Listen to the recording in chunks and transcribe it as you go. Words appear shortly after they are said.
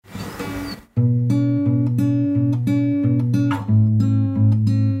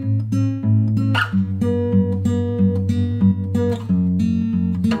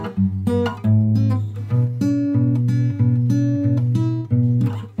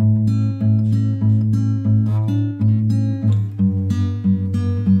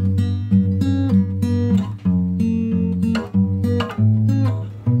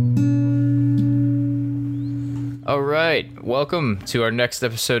welcome to our next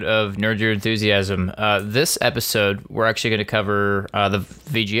episode of Nerd Your Enthusiasm. This episode, we're actually going to cover the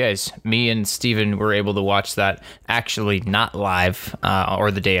VGAs. Me and Steven were able to watch that actually not live,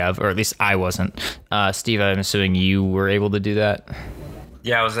 or the day of, or at least I wasn't. Steve, I'm assuming you were able to do that?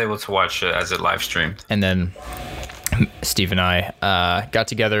 Yeah, I was able to watch it as it live streamed. And then Steve and I got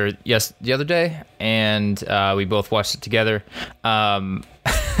together the other day, and we both watched it together.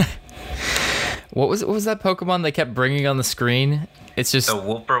 What was that Pokemon they kept bringing on the screen? It's just the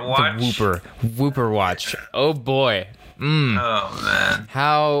Wooper Watch. The Wooper Watch. Oh boy. Oh man.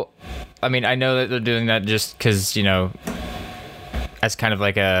 How? I mean, I know that they're doing that just because, you know, as kind of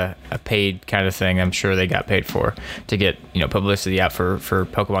like a paid kind of thing. I'm sure they got paid for to get, you know, publicity out for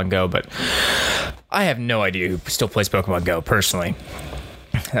Pokemon Go, but I have no idea who still plays Pokemon Go personally.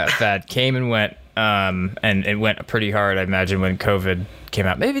 That fad came and went, and it went pretty hard, I imagine, when COVID came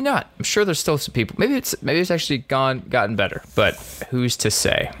out. Maybe not. I'm sure there's still some people. Maybe it's actually gotten better, but who's to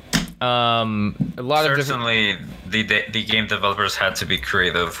say? A lot certainly the game developers had to be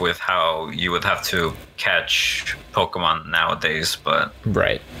creative with how you would have to catch Pokemon nowadays, but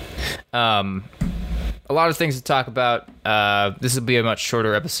right. A lot of things to talk about. This will be a much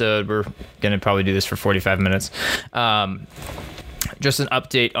shorter episode. We're gonna probably do this for 45 minutes. Just an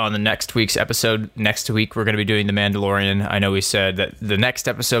update on the next week's episode. Next week, we're going to be doing The Mandalorian. I know we said that the next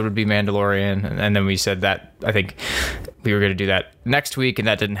episode would be Mandalorian, and then we said that I think we were going to do that next week, and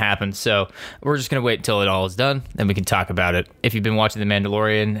that didn't happen. So we're just going to wait until it all is done, then we can talk about it. If you've been watching The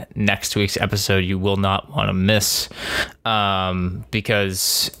Mandalorian, next week's episode you will not want to miss,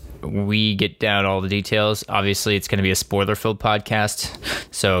 because we get down all the details. Obviously, it's going to be a spoiler-filled podcast,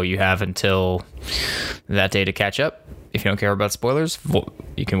 so you have until that day to catch up. If you don't care about spoilers,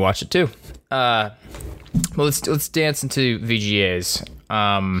 you can watch it too. Well, let's dance into VGAs.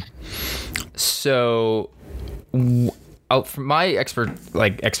 From my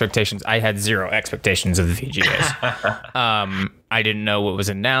expectations, I had zero expectations of the VGAs. I didn't know what was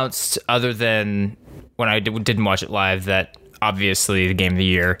announced, other than when I didn't watch it live. That obviously the game of the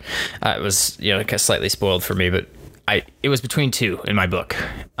year. It was, you know, kind of slightly spoiled for me, but it was between two in my book.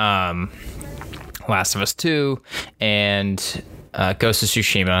 Last of Us 2 and Ghost of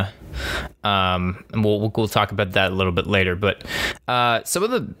Tsushima. And we'll talk about that a little bit later. But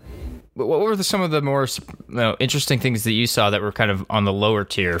what were some of the more interesting things that you saw that were kind of on the lower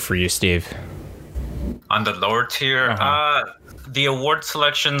tier for you, Steve? On the lower tier, the award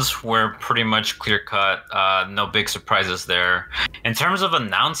selections were pretty much clear-cut. No big surprises there. In terms of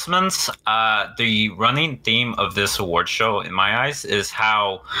announcements, the running theme of this award show, in my eyes, is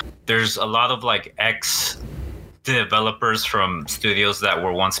how there's a lot of like ex-developers from studios that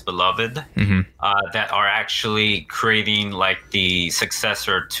were once beloved, that are actually creating like the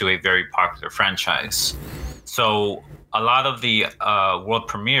successor to a very popular franchise. So a lot of the world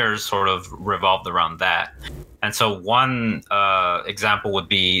premieres sort of revolved around that. And so one example would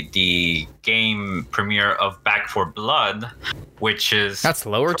be the game premiere of Back 4 Blood, which is... That's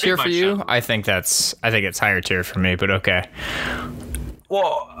lower tier for you? I think it's higher tier for me, but okay.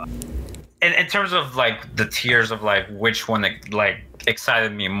 Well, in terms of like the tiers of like which one like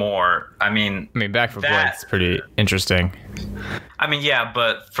excited me more, I mean Back 4 Blood's pretty interesting. I mean, yeah,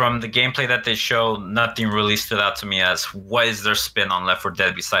 but from the gameplay that they showed, nothing really stood out to me as what is their spin on Left 4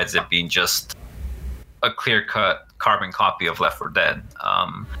 Dead besides it being just a clear-cut carbon copy of Left 4 Dead.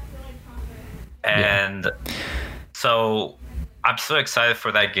 So I'm so excited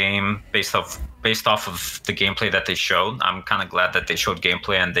for that game based off of the gameplay that they showed. I'm kind of glad that they showed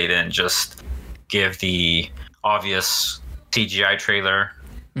gameplay and they didn't just give the obvious CGI trailer.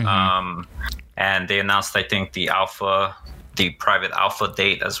 And they announced, I think, the private alpha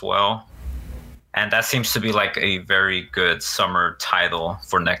date as well. And that seems to be like a very good summer title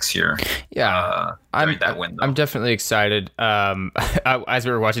for next year. Yeah, I'm definitely excited. As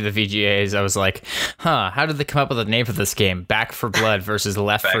we were watching the VGAs, I was like, how did they come up with a name for this game? Back 4 Blood versus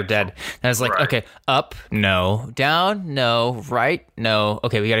Left 4 Dead. And I was like, okay, up, no. Down, no. Right, no.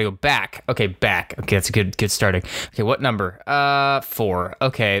 Okay, we got to go back. Okay, back. Okay, that's a good starting. Okay, what number? 4.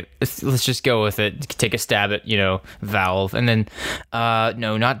 Okay, let's just go with it. Take a stab at, Valve. And then,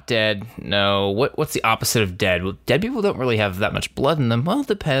 no, not dead. No. What's the opposite of dead? Well, dead people don't really have that much blood in them. Well, it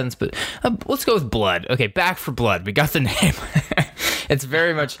depends, but let's go with blood. Okay, Back 4 Blood. We got the name. It's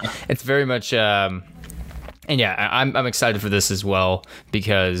very much. And yeah, I'm excited for this as well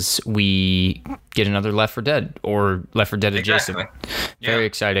because we get another Left 4 Dead or Left 4 Dead adjacent. Exactly. Very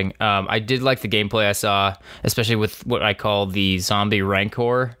exciting. I did like the gameplay I saw, especially with what I call the zombie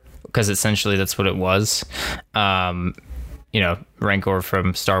rancor, because essentially that's what it was. Rancor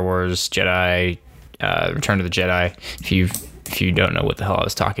from Star Wars Jedi, Return of the Jedi. If you've if you don't know what the hell I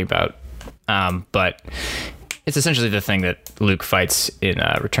was talking about. But it's essentially the thing that Luke fights in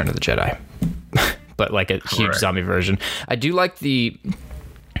Return of the Jedi, but like a huge zombie version. I do like the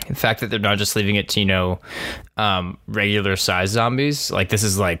fact that they're not just leaving it to, regular sized zombies. Like, this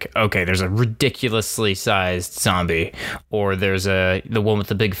is like, okay, there's a ridiculously sized zombie, or there's the one with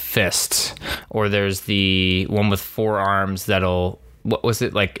the big fists, or there's the one with 4 arms that'll, what was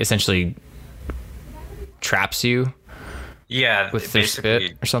it, like, essentially traps you. Yeah, with their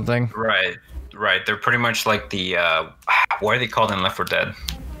spit or something. Right. They're pretty much like the what are they called in Left 4 Dead?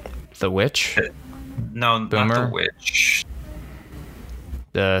 The witch? No, Boomer? Not the witch.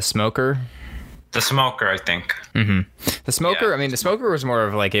 The smoker? The smoker, I think. Mm-hmm. The smoker. Yeah. I mean, the smoker was more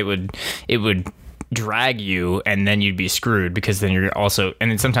of like it would drag you, and then you'd be screwed, because then you're also,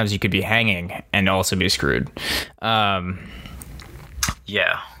 and then sometimes you could be hanging and also be screwed. Yeah.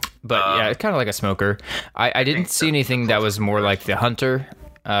 But yeah, it's kind of like a smoker. I didn't see anything that was more like the hunter.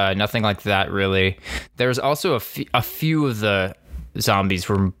 Nothing like that, really. There's also a few of the zombies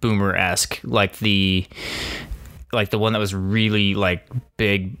were Boomer-esque, like the one that was really like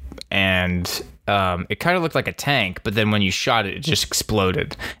big, and it kind of looked like a tank, but then when you shot it, it just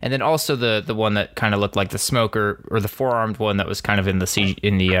exploded. And then also the one that kind of looked like the smoker, or the 4-armed one that was kind of in the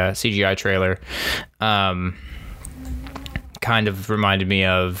CGI trailer. Kind of reminded me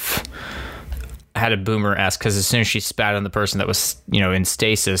of, had a Boomer-esque, because as soon as she spat on the person that was, in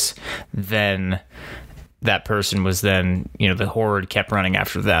stasis, then that person was then, the horde kept running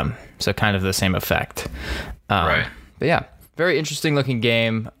after them. So kind of the same effect. Right. But yeah, very interesting looking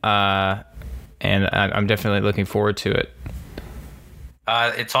game. And I'm definitely looking forward to it.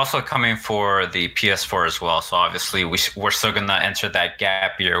 It's also coming for the PS4 as well. So obviously we're still going to enter that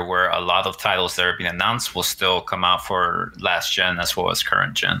gap year where a lot of titles that are being announced will still come out for last gen as well as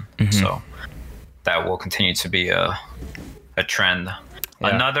current gen. Mm-hmm. So that will continue to be a trend.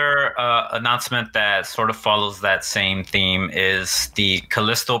 Yeah. Another announcement that sort of follows that same theme is the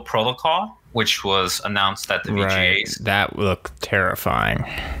Callisto Protocol, which was announced at the VGAs. Right. That looked terrifying.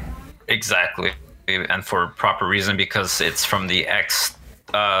 Exactly. And for proper reason, because it's from the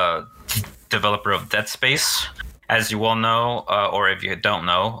developer of Dead Space. As you well know, or if you don't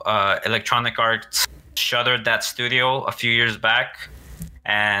know, Electronic Arts shuttered that studio a few years back,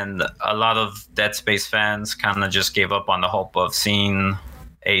 and a lot of Dead Space fans kind of just gave up on the hope of seeing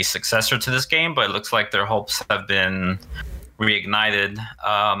a successor to this game, but it looks like their hopes have been reignited.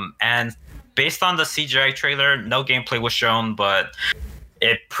 And based on the CGI trailer, no gameplay was shown, but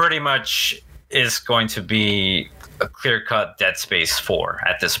it pretty much is going to be a clear-cut Dead Space 4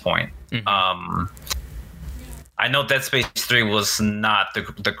 at this point. Mm-hmm. I know Dead Space 3 was not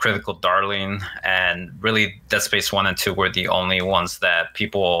the critical darling, and really Dead Space 1 and 2 were the only ones that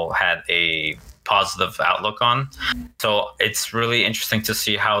people had a positive outlook on. So it's really interesting to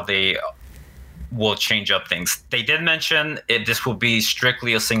see how they will change up things. They did mention this will be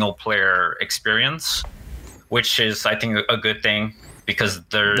strictly a single-player experience, which is, I think, a good thing, because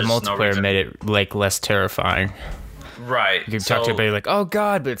there's the multiplayer made it like less terrifying. Right. You can talk to everybody like, oh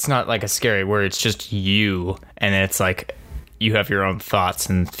god, but it's not like a scary where it's just you, and it's like you have your own thoughts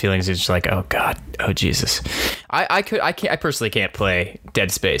and feelings. It's just like, oh god, oh Jesus. I personally can't play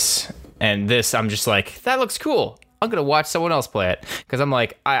Dead Space, and this I'm just like, that looks cool. I'm gonna watch someone else play it, because I'm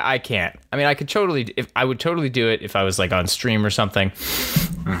like, I can't. I mean, I would totally do it if I was like on stream or something.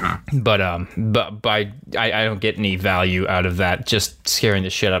 Mm-hmm. But I don't get any value out of that. Just scaring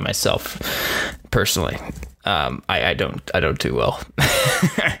the shit out of myself, personally. I don't do well.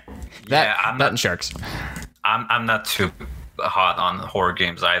 That and sharks. I'm not too hot on horror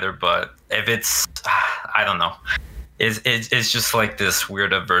games either, but if it's, I don't know. It's just like this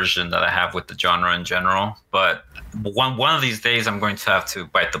weird aversion that I have with the genre in general. But one of these days, I'm going to have to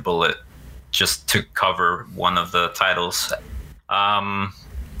bite the bullet just to cover one of the titles.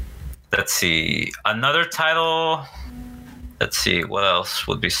 Let's see. Another title. Let's see. What else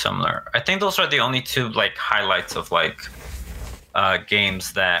would be similar? I think those are the only two like highlights of like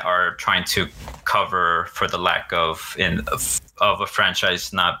games that are trying to cover for the lack of a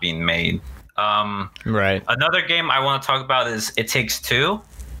franchise not being made. Right. Another game I want to talk about is It Takes Two,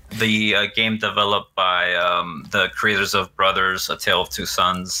 the game developed by the creators of Brothers: A Tale of Two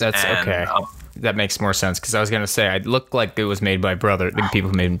Sons. That's okay. That makes more sense, because I was going to say, it looked like it was made by the people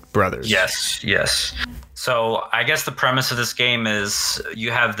who made Brothers. Yes. So I guess the premise of this game is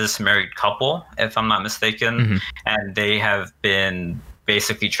you have this married couple, if I'm not mistaken, mm-hmm. and they have been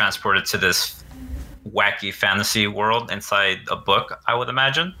basically transported to this wacky fantasy world inside a book, I would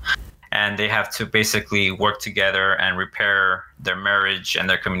imagine. And they have to basically work together and repair their marriage and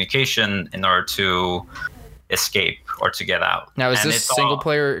their communication in order to escape or to get out. Now, is this single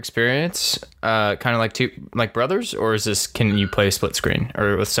player experience kind of like Brothers, or is this, can you play split screen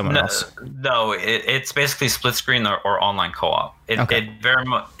or with someone else? No, it's basically split screen or online co-op. It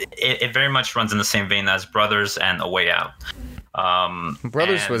very much runs in the same vein as Brothers and A Way Out.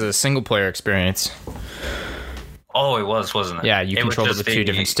 Brothers was a single player experience. Oh, it was, wasn't it? Yeah, you controlled it with two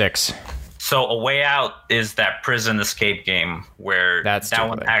different sticks. So A Way Out is that prison escape game where that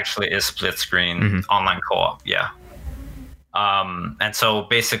one actually is split screen online co-op. Yeah. And so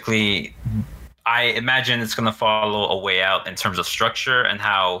basically, I imagine it's going to follow A Way Out in terms of structure and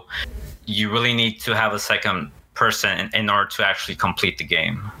how you really need to have a second person in order to actually complete the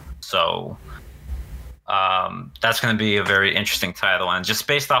game. So that's going to be a very interesting title. And just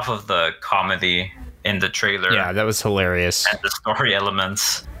based off of the comedy in the trailer. Yeah, that was hilarious. And the story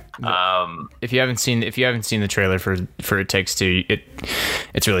elements. If you haven't seen the trailer for It Takes Two,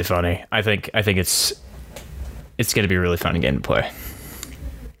 it's really funny. I think it's going to be a really fun game to play.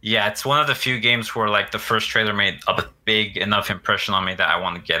 Yeah, it's one of the few games where like the first trailer made a big enough impression on me that I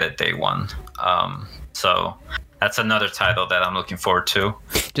want to get it day one. So that's another title that I'm looking forward to.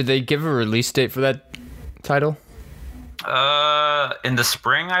 Did they give a release date for that title? In the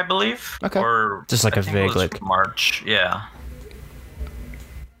spring, I believe. Okay. Or just like a vague like March. Yeah.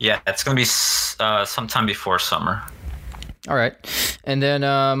 Yeah, it's gonna be sometime before summer. All right, and then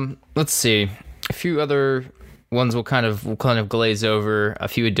let's see, a few other ones we'll kind of glaze over. A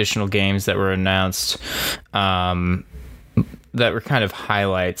few additional games that were announced, that were kind of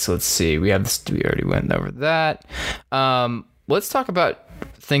highlights. Let's see, we already went over that. Let's talk about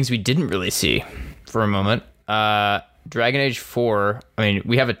things we didn't really see for a moment. Dragon Age 4. I mean,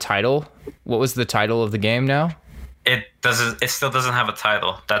 we have a title. What was the title of the game now? It still doesn't have a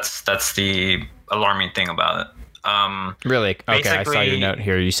title. That's the alarming thing about it. Really? Okay, I saw your note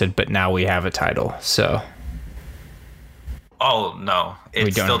here. You said, but now we have a title. So. Oh no!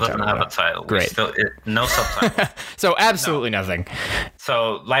 It still doesn't have a title. Great. No subtitle. So absolutely nothing.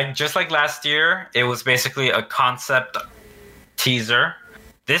 So just like last year, it was basically a concept teaser.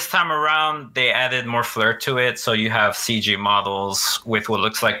 This time around, they added more flair to it. So you have CG models with what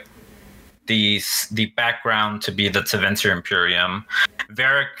looks like the background to be the Tevinter Imperium.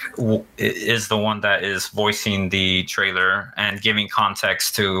 Varric is the one that is voicing the trailer and giving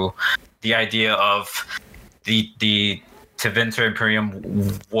context to the idea of the Tevinter Imperium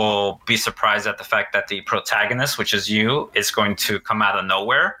will be surprised at the fact that the protagonist, which is you, is going to come out of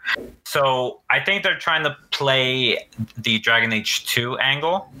nowhere. So I think they're trying to play the Dragon Age 2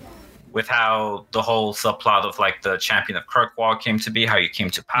 angle with how the whole subplot of like the champion of Kirkwall came to be, how you came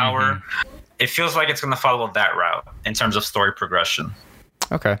to power. It feels like it's going to follow that route in terms of story progression.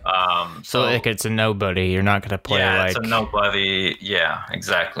 Okay. So like it's a nobody. You're not going to play it's a nobody. Yeah,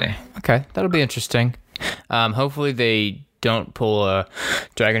 exactly. Okay, that'll be interesting. Hopefully they don't pull a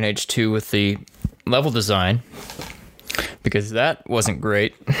Dragon Age 2 with the level design, because that wasn't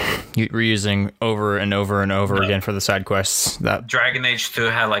great. Reusing over and over and over again for the side quests. That Dragon Age 2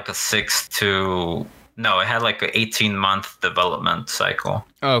 had like it had like an 18-month development cycle.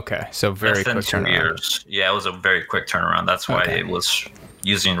 Okay, so very quick turnaround. 2 years. Yeah, it was a very quick turnaround. That's why it was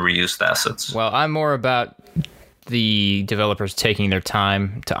using reused assets. Well, I'm more about the developers taking their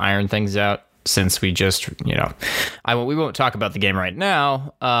time to iron things out. Since we just, we won't talk about the game right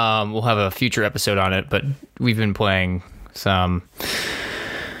now. We'll have a future episode on it, but we've been playing some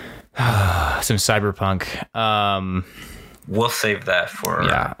Cyberpunk. We'll save that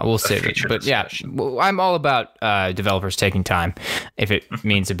for we'll save it. But discussion. I'm all about developers taking time if it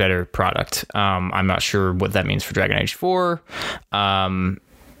means a better product. I'm not sure what that means for Dragon Age 4. And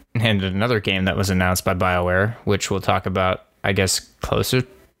another game that was announced by BioWare, which we'll talk about, I guess, closer.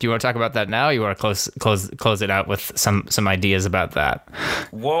 Do you want to talk about that now? Or you want to close it out with some ideas about that?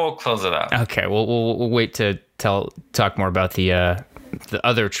 We'll close it out. Okay, we'll wait to talk more about the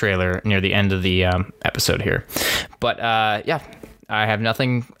other trailer near the end of the episode here. But I have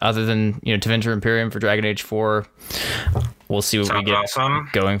nothing other than Tevinter Imperium for Dragon Age 4. We'll see what we get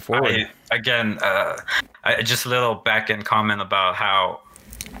going forward. Just a little back end comment about how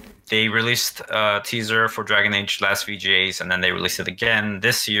they released a teaser for Dragon Age last VGAs, and then they released it again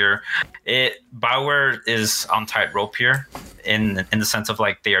this year. BioWare is on tightrope here in the sense of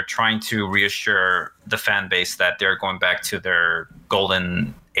like they are trying to reassure the fan base that they're going back to their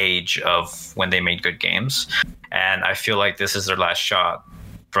golden age of when they made good games. And I feel like this is their last shot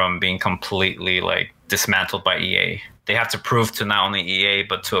from being completely like dismantled by EA. They have to prove to not only EA,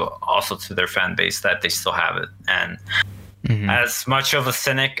 but also to their fan base that they still have it. And as much of a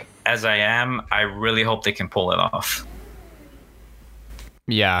cynic as I am, I really hope they can pull it off.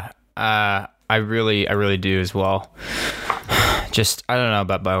 Yeah, I I really do as well. Just I don't know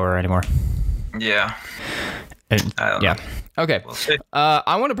about BioWare anymore. Yeah. And, I don't know. Okay. We'll see.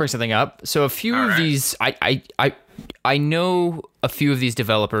 I want to bring something up. So a few of these, I know a few of these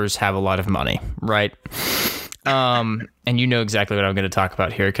developers have a lot of money, right? And you know exactly what I'm going to talk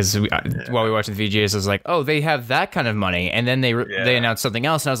about here because while we watched the VGAs, I was like, oh, they have that kind of money, and then they announced something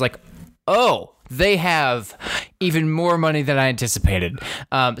else, and I was like, oh, they have even more money than I anticipated.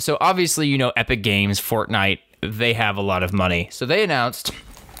 So obviously, you know, Epic Games, Fortnite, they have a lot of money. So they announced,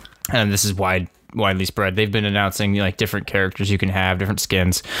 and this is widely spread, they've been announcing like different characters you can have, different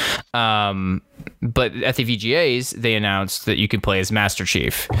skins. But at the VGAs, they announced that you can play as Master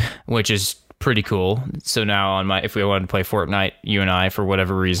Chief, which is pretty cool. So now if we wanted to play Fortnite, you and I, for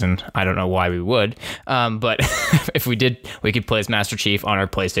whatever reason, I don't know why we would, but if we did, we could play as Master Chief on our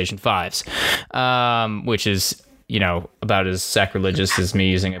PlayStation 5s, which is, you know, about as sacrilegious as me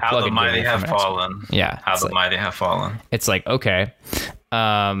using a plugin. How the mighty have fallen. Yeah. How the mighty have fallen. It's like, okay.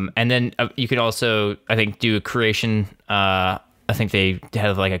 And then you could also, I think, do a creation. I think they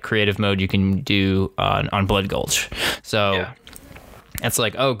have like a creative mode you can do on Blood Gulch. So it's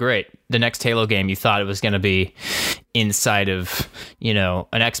like, oh, great. The next Halo game, you thought it was going to be inside of, you know,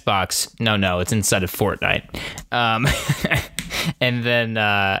 an Xbox. No, it's inside of Fortnite. And then,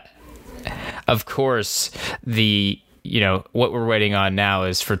 of course, you know, what we're waiting on now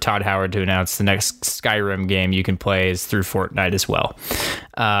is for Todd Howard to announce the next Skyrim game you can play is through Fortnite as well.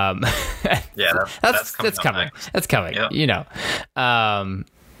 That's coming. That's coming. Yep. You know.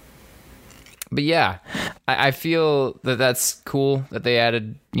 But yeah, I feel that's cool that they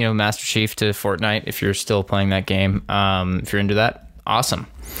added, you know, Master Chief to Fortnite. If you're still playing that game, if you're into that, awesome.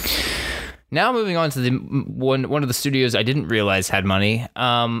 Now moving on to the one of the studios I didn't realize had money,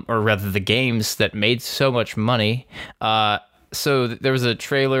 or rather the games that made so much money. So there was a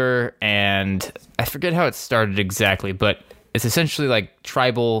trailer, and I forget how it started exactly, but it's essentially like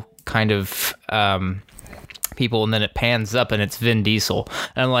tribal kind of people, and then it pans up and it's Vin Diesel.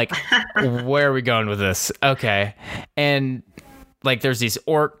 And I'm like, where are we going with this? Okay. And like there's these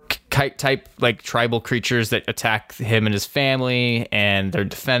orc type like tribal creatures that attack him and his family, and they're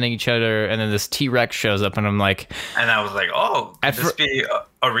defending each other, and then this T-Rex shows up, and I'm like, and I was like, oh, could this be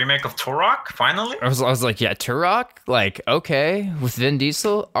a remake of Turok finally? I was like, yeah, Turok, like, okay, with Vin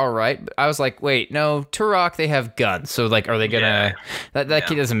Diesel, all right. But I was like, wait, no, Turok, they have guns, so like, are they gonna that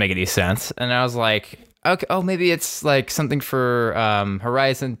doesn't make any sense. And I was like, okay, oh, maybe it's like something for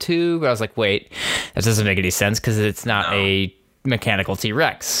Horizon 2, but I was like, wait, that doesn't make any sense because it's not a mechanical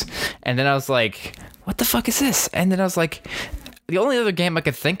T-Rex. And then I was like, what the fuck is this? And then I was like, the only other game I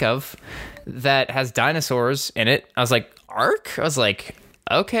could think of that has dinosaurs in it, I was like, Ark? I was like,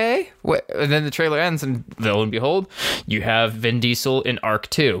 okay. And then the trailer ends, and lo and behold, you have Vin Diesel in Ark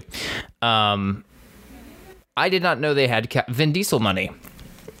 2. I did not know they had Vin Diesel money.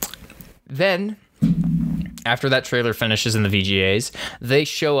 Then, after that trailer finishes in the VGAs, they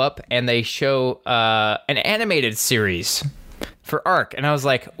show up and they show an animated series for Ark. And I was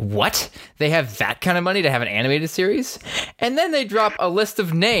like, what? They have that kind of money to have an animated series? And then they drop a list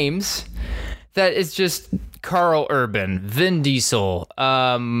of names that is just Carl Urban, Vin Diesel.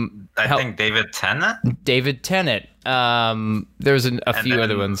 I think David Tennant. There's a few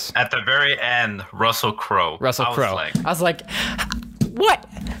other ones. At the very end, Russell Crowe. I was like, what?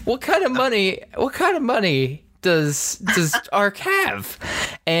 What kind of money does Ark have?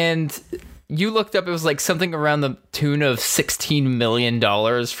 And you looked up, it was like something around the tune of $16 million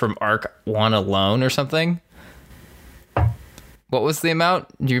from Ark 1 alone or something. What was the amount?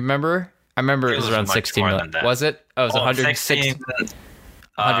 Do you remember? I remember it was around 16 million. Was it? Oh, it was 116.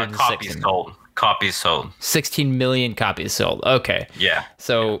 Copies sold. 16 million copies sold. Okay. Yeah.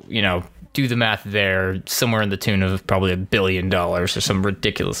 So, you know, do the math there, somewhere in the tune of probably $1 billion or some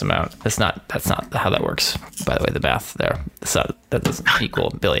ridiculous amount. That's not how that works. By the way, the math there, that doesn't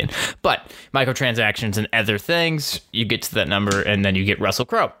equal $1 billion. But microtransactions and other things, you get to that number, and then you get Russell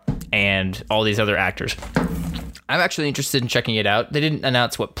Crowe and all these other actors. I'm actually interested in checking it out. They didn't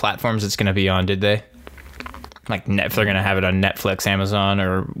announce what platforms it's going to be on, did they? Like, if they're going to have it on Netflix, Amazon,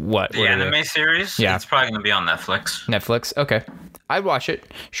 or what? The anime series? Yeah. It's probably going to be on Netflix. Netflix? Okay. I'd watch it.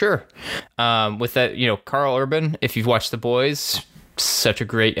 Sure. With that, you know, Carl Urban, if you've watched The Boys, such a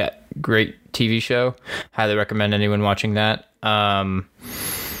great TV show. Highly recommend anyone watching that. Yeah,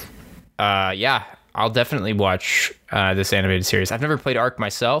 I'll definitely watch this animated series. I've never played Ark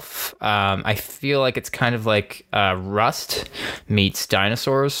myself. I feel like it's kind of like Rust meets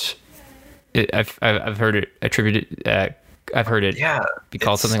dinosaurs. I've heard it attributed. I've heard it be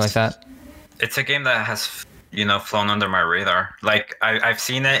called something like that. It's a game that has flown under my radar. Like I've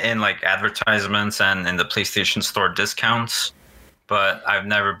seen it in like advertisements and in the PlayStation Store discounts, but I've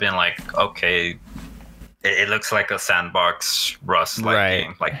never been like, okay, it looks like a sandbox Rust like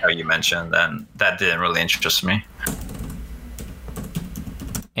game, like how you mentioned, and that didn't really interest me.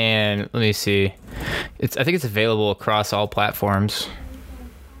 And let me see, I think it's available across all platforms.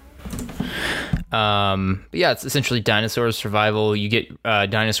 Yeah, it's essentially dinosaur survival. You get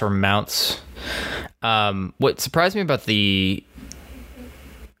dinosaur mounts. What surprised me about they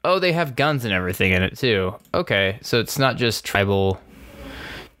have guns and everything in it too. Okay, so it's not just tribal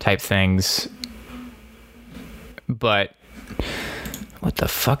type things. But what the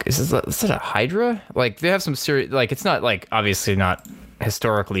fuck is this? Is that a Hydra? Like they have some serious, like it's not like obviously not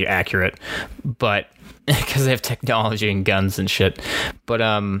historically accurate, but because they have technology and guns and shit. But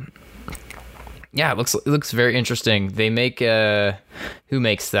yeah, it looks very interesting. They make who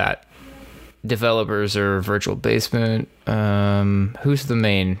makes that? Developers or Virtual Basement? Who's the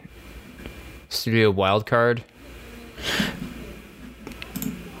main studio? Wildcard?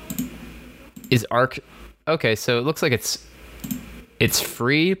 Is Arc? Okay, so it looks like it's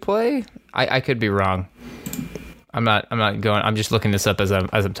free to play. I could be wrong. I'm not going. I'm just looking this up as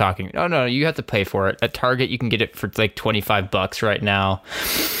I'm talking. Oh no, you have to pay for it. At Target, you can get it for like $25 right now.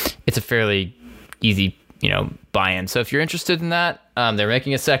 It's a fairly easy, buy-in. So if you're interested in that, they're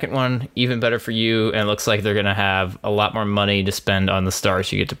making a second one, even better for you. And it looks like they're gonna have a lot more money to spend on the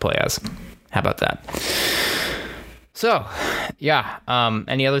stars you get to play as. How about that? So, yeah.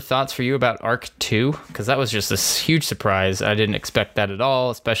 Any other thoughts for you about Arc 2? Because that was just this huge surprise. I didn't expect that at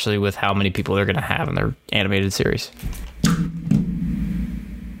all, especially with how many people they're going to have in their animated series.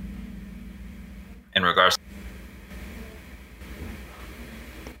 In regards,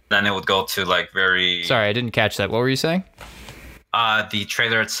 then it would go to like very. Sorry, I didn't catch that. What were you saying? The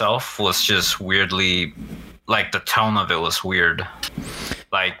trailer itself was just weirdly, like the tone of it was weird.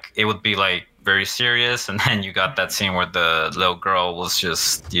 Like it would be like very serious, and then you got that scene where the little girl was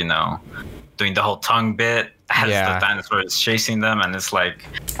just doing the whole tongue bit as the dinosaur is chasing them, and it's like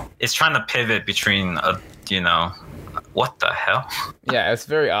it's trying to pivot between what the hell. Yeah, it's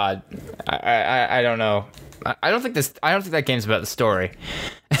very odd. I don't know. I don't think that game's about the story.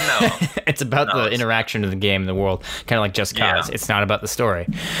 No. It's about the interaction of the game and the world, kind of like Just Cause. Yeah. It's not about the story.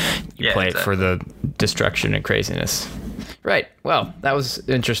 You play it for the destruction and craziness. Right. Well, that was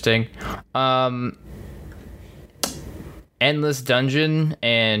interesting. Endless Dungeon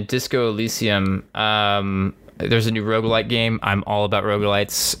and Disco Elysium. There's a new roguelite game. I'm all about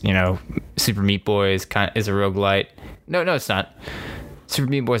roguelites. Super Meat Boy is a roguelite. No, it's not. Super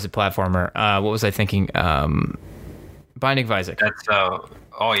Meat Boy is a platformer. What was I thinking? Binding of Isaac. That's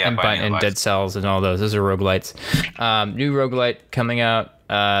and Dead Cells and all those. Those are roguelites. New roguelite coming out.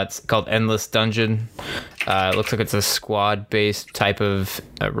 It's called Endless Dungeon. It looks like it's a squad-based type of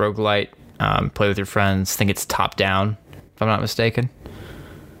roguelite. Play with your friends. I think it's top-down, if I'm not mistaken.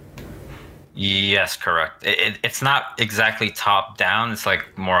 Yes, correct. It's not exactly top-down. It's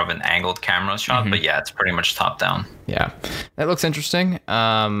like more of an angled camera shot, but yeah, it's pretty much top-down. Yeah, that looks interesting.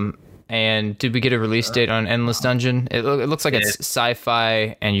 And did we get a release date on Endless Dungeon? It looks like it's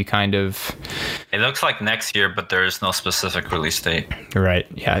sci-fi, and you kind of... It looks like next year, but there is no specific release date. Right,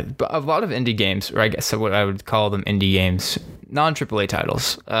 yeah. But a lot of indie games, or I guess what I would call them indie games, non-AAA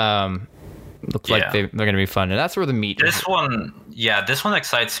titles, look like they're going to be fun. And that's where the meat... This one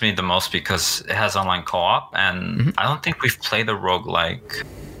excites me the most because it has online co-op, and I don't think we've played a roguelike,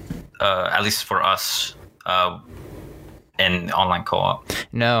 at least for us, in online co-op.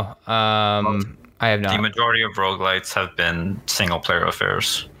 No, I have not. The majority of roguelites have been single-player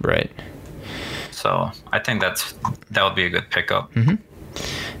affairs. Right. So I think that would be a good pickup.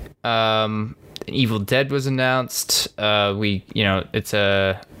 Evil Dead was announced. It's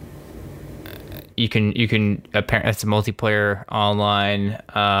a... You can apparently it's a multiplayer online,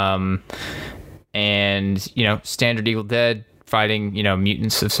 and standard Evil Dead fighting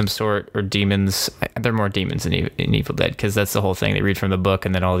mutants of some sort or demons. They're more demons in Evil Dead because that's the whole thing. They read from the book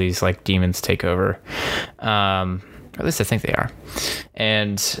and then all these like demons take over. Or at least I think they are.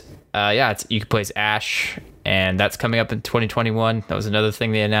 And you can play as Ash, and that's coming up in 2021. That was another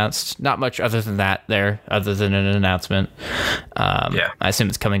thing they announced. Not much other than that there, other than an announcement. I assume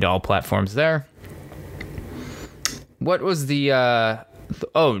it's coming to all platforms there. What was the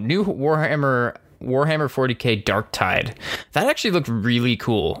new Warhammer 40K Darktide? That actually looked really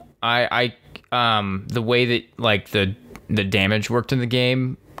cool. I the way that like the damage worked in the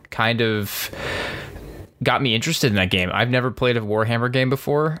game kind of got me interested in that game. I've never played a Warhammer game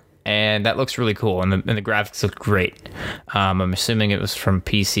before, and that looks really cool, and the graphics look great. I'm assuming it was from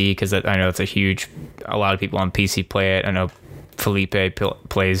PC because I know it's a lot of people on PC play it. I know Felipe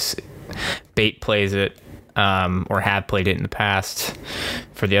plays it, or have played it in the past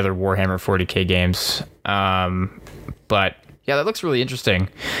for the other Warhammer 40k games. But yeah, that looks really interesting.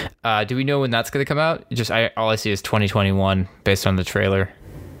 Do we know when that's going to come out? All I see is 2021 based on the trailer.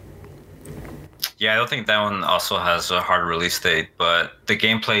 Yeah, I don't think that one also has a hard release date, but the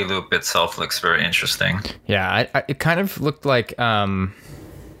gameplay loop itself looks very interesting. Yeah, it kind of looked like a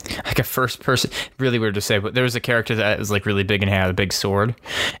first person. Really weird to say, but there was a character that was like really big and had a big sword,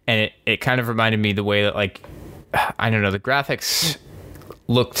 and it kind of reminded me the way that, like, I don't know, the graphics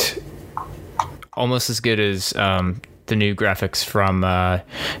looked almost as good as the new graphics from and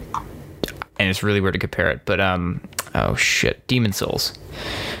it's really weird to compare it, but Demon Souls.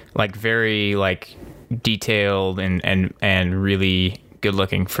 Like very like detailed and really good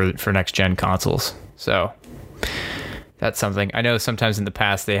looking for next gen consoles. So that's something. I know sometimes in the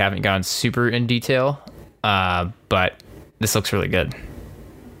past they haven't gone super in detail, but this looks really good.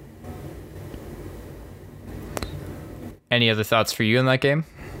 Any other thoughts for you in that game?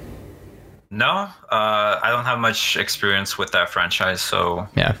 No, I don't have much experience with that franchise, so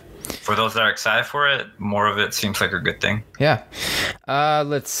yeah. For those that are excited for it, more of it seems like a good thing. Yeah.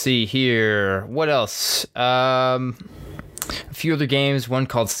 Let's see here. What else? A few other games. One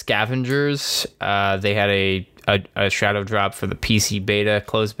called Scavengers. They had a shadow drop for the PC beta,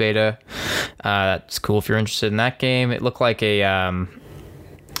 closed beta. That's cool if you're interested in that game. It looked like a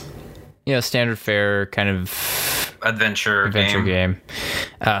standard fare kind of adventure game.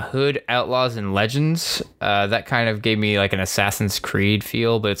 Hood, Outlaws, and Legends. That kind of gave me like an Assassin's Creed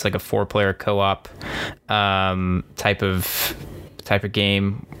feel, but it's like a 4-player co-op type of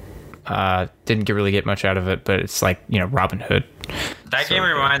game. Didn't really get much out of it, but it's like, Robin Hood. That game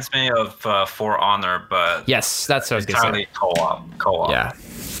reminds me of For Honor, but yes, that's what I was gonna say. Co-op.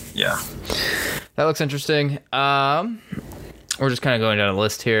 Yeah. That looks interesting. We're just kind of going down a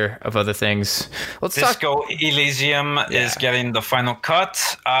list here of other things. Disco Elysium is getting the final cut.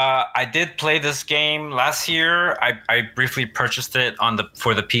 I did play this game last year. I briefly purchased it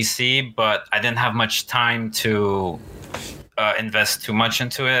for the PC, but I didn't have much time to invest too much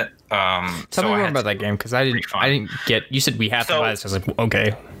into it. Tell me more about that game, because I didn't get. You said we have to buy this. I was like,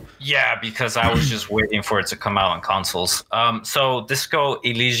 okay. Yeah, because I was just waiting for it to come out on consoles. So Disco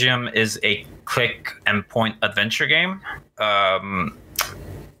Elysium is a click and point adventure game.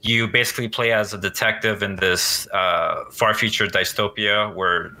 You basically play as a detective in this far future dystopia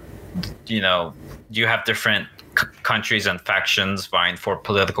where, you have different countries and factions vying for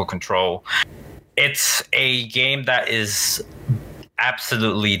political control. It's a game that is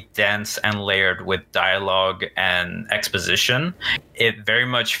absolutely dense and layered with dialogue and exposition. It very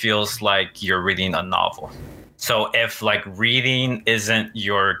much feels like you're reading a novel. So if like reading isn't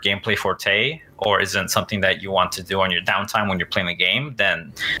your gameplay forte or isn't something that you want to do on your downtime when you're playing a game,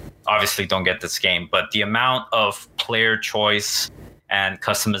 then obviously don't get this game. But the amount of player choice and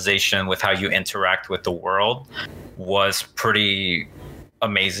customization with how you interact with the world was pretty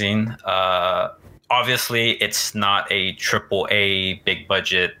amazing. Obviously, it's not a AAA big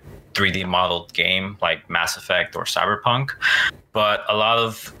budget 3D modeled game like Mass Effect or Cyberpunk, but a lot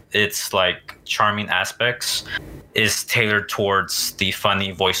of its like charming aspects is tailored towards the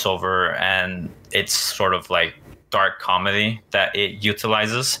funny voiceover and its sort of like dark comedy that it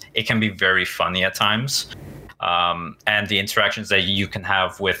utilizes. It can be very funny at times. And the interactions that you can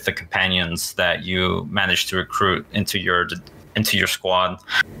have with the companions that you manage to recruit into your squad.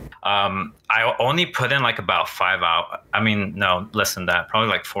 I only put in like about 5 hours. I mean, no, less than that, probably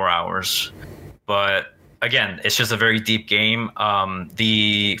like 4 hours. But again, it's just a very deep game.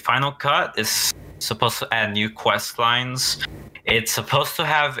 The final cut is supposed to add new quest lines. It's supposed to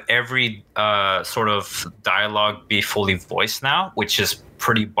have every sort of dialogue be fully voiced now, which is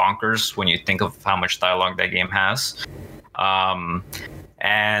pretty bonkers when you think of how much dialogue that game has.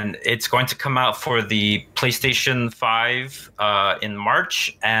 And it's going to come out for the PlayStation 5 in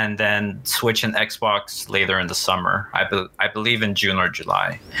March, and then Switch and Xbox later in the summer. I believe in June or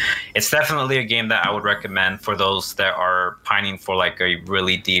July. It's definitely a game that I would recommend for those that are pining for like a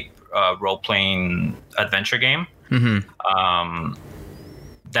really deep role-playing adventure game. Mm-hmm.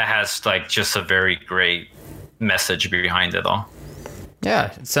 That has like just a very great message behind it all.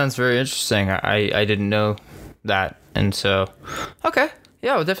 Yeah, it sounds very interesting. I didn't know that, and so okay.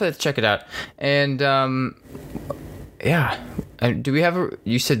 Yeah, we'll definitely have to check it out. And do we have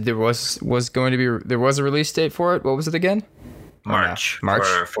you said there was a release date for it? What was it again? March. March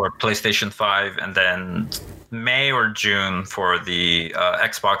for PlayStation 5, and then May or June for the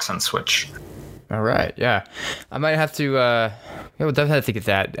Xbox and Switch. All right, yeah, I might have to. We'll definitely have to get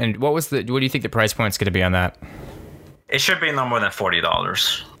that. And what do you think the price point's going to be on that? It should be no more than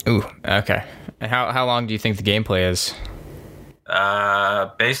 $40. Ooh, okay. And how long do you think the gameplay is?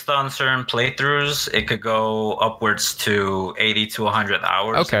 Based on certain playthroughs, it could go upwards to 80 to 100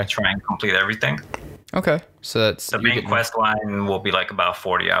 hours. Okay. To try and complete everything. Okay, so that's the main quest line will be like about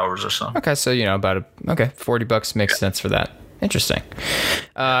 40 hours or so. Okay, so about $40 makes sense for that. Interesting.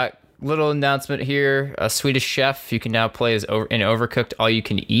 Little announcement here: a Swedish Chef. You can now play as in Overcooked All You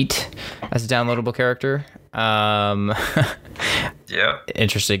Can Eat as a downloadable character. Yeah.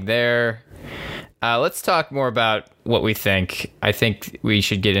 Interesting there. Let's talk more about what we think. I think we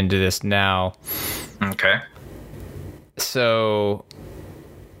should get into this now. Okay. So,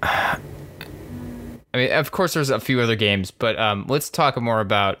 I mean, of course, there's a few other games, but let's talk more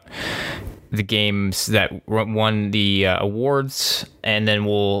about the games that won the awards, and then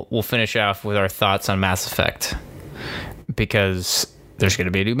we'll finish off with our thoughts on Mass Effect, because there's going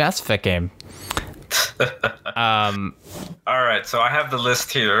to be a new Mass Effect game. All right, so I have the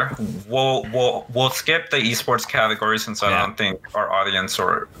list here. We'll skip the esports category since I don't think our audience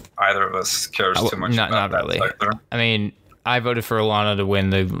or either of us cares too much about that really. Sector. I mean, I voted for Alana to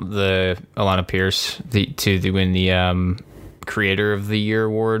win the Alana Pierce to win the Creator of the Year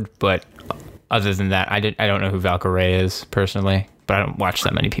award, but other than that, I don't know who Valkyrie is personally, but I don't watch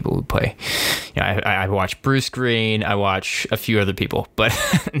that many people who play. I watch Bruce Green, I watch a few other people, but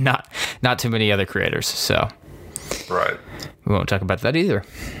not too many other creators. So, right, we won't talk about that either.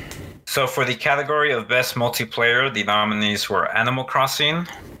 So for the category of best multiplayer, the nominees were Animal Crossing,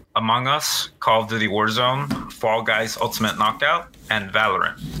 Among Us, Call of Duty Warzone, Fall Guys Ultimate Knockout, and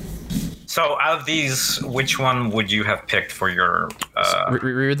Valorant. So out of these, which one would you have picked for your...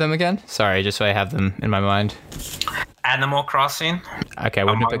 Read them again? Sorry, just so I have them in my mind. Animal Crossing. Okay, I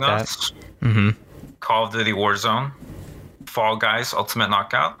wouldn't have picked that. Mm-hmm. Call of Duty Warzone, Fall Guys Ultimate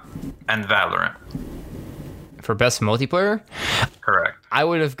Knockout, and Valorant. For best multiplayer? Correct. I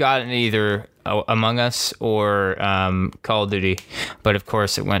would have gotten either Among Us or Call of Duty, but of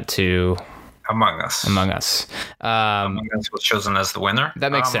course it went to... Among Us. Among Us was chosen as the winner.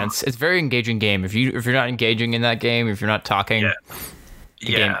 That makes sense. It's a very engaging game. If you're not engaging in that game, if you're not talking,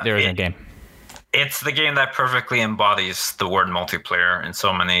 there isn't a game. It's the game that perfectly embodies the word multiplayer in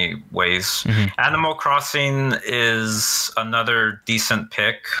so many ways. Mm-hmm. Animal Crossing is another decent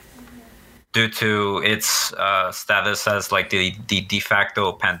pick due to its status as like the de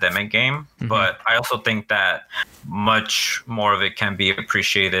facto pandemic game. Mm-hmm. But I also think that much more of it can be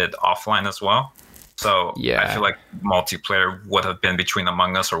appreciated offline as well. So I feel like multiplayer would have been between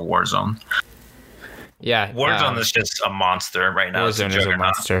Among Us or Warzone. Yeah, Warzone is just a monster right now. Warzone is a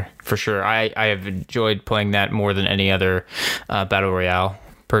monster for sure. I have enjoyed playing that more than any other battle royale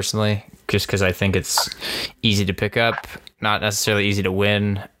personally, just because I think it's easy to pick up, not necessarily easy to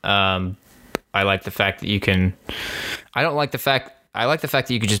win. I like the fact that you can. I like the fact that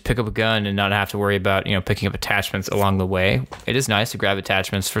you could just pick up a gun and not have to worry about picking up attachments along the way. It is nice to grab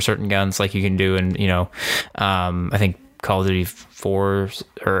attachments for certain guns, like you can do in I think Call of Duty 4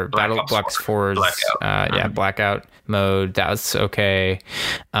 or Black Ops 4's Blackout mode. That's okay.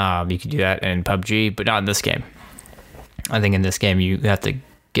 You can do that in PUBG, but not in this game. I think in this game you have to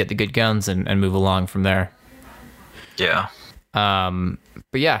get the good guns and move along from there. Yeah. But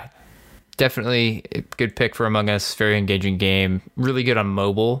yeah. Definitely a good pick for Among Us. Very engaging game. Really good on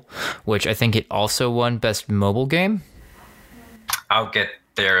mobile, which I think it also won Best Mobile Game. I'll get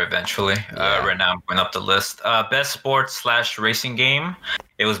there eventually. Right now I'm going up the list. Best Sports / Racing Game.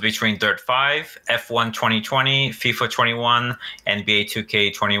 It was between Dirt 5, F1 2020, FIFA 21, NBA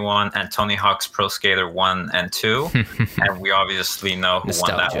 2K21, and Tony Hawk's Pro Skater 1 and 2. And we obviously know who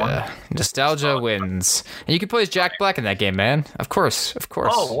won that one. Nostalgia wins. And you can play as Jack Black in that game, man. Of course.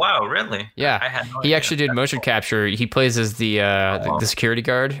 Oh, wow, really? Yeah. I had no idea. Actually did motion capture. He plays as the security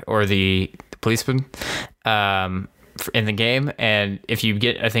guard or the policeman in the game. And if you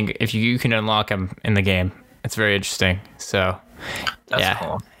can unlock him in the game. It's very interesting. So... That's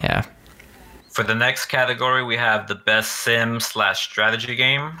cool. Yeah. For the next category, we have the best sim / strategy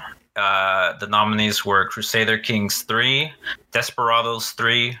game. The nominees were Crusader Kings 3, Desperados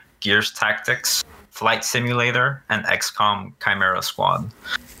 3, Gears Tactics, Flight Simulator, and XCOM Chimera Squad.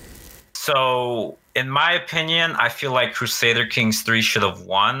 So, in my opinion, I feel like Crusader Kings 3 should have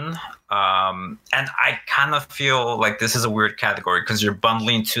won. And I kind of feel like this is a weird category because you're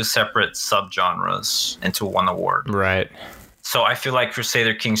bundling two separate subgenres into one award. Right. So I feel like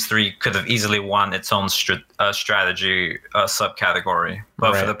Crusader Kings 3 could have easily won its own strategy subcategory.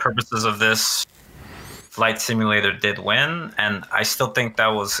 But for the purposes of this, Flight Simulator did win, and I still think that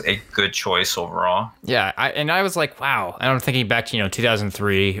was a good choice overall. Yeah, I was like, wow. I'm thinking back to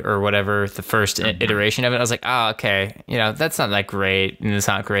 2003 or whatever, the first iteration of it. I was like, okay, that's not that great, and it's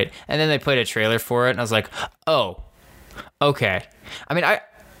not great. And then they played a trailer for it, and I was like, oh, okay. I mean, I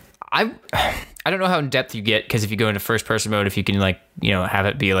don't know how in depth you get, because if you go into first person mode, if you can have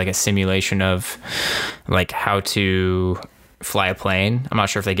it be like a simulation of like how to fly a plane. I'm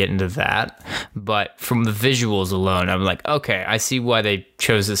not sure if they get into that, but from the visuals alone, I'm like, okay, I see why they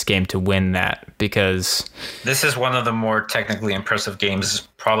chose this game to win that, because this is one of the more technically impressive games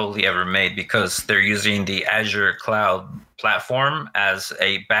probably ever made, because they're using the Azure cloud platform as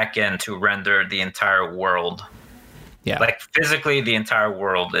a backend to render the entire world. Yeah, like physically the entire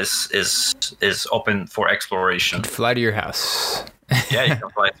world is open for exploration. You can fly to your house. Yeah, you can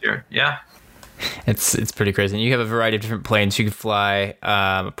fly to your It's pretty crazy. And you have a variety of different planes you can fly,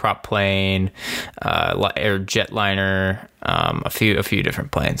 a prop plane, air jetliner, a few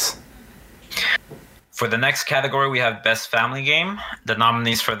different planes. For the next category, we have Best Family Game. The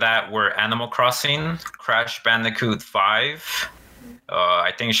nominees for that were Animal Crossing, Crash Bandicoot 5.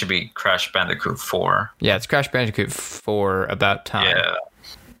 I think it should be Crash Bandicoot 4. Yeah, it's Crash Bandicoot 4, About Time.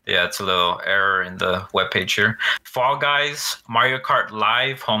 Yeah, it's a little error in the webpage here. Fall Guys, Mario Kart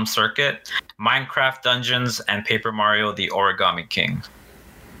Live Home Circuit, Minecraft Dungeons, and Paper Mario: The Origami King.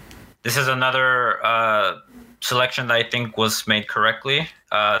 This is another selection that I think was made correctly.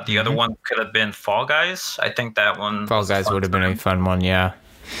 The other one could have been Fall Guys. I think that one... Fall Guys would have been a fun one, yeah.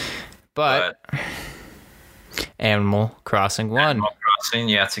 But Animal Crossing won. Animal Crossing,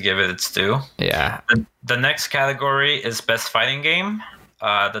 you have to give it its due. Yeah. The next category is Best Fighting Game.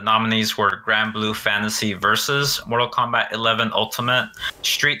 The nominees were Grand Blue Fantasy Versus, Mortal Kombat 11 Ultimate,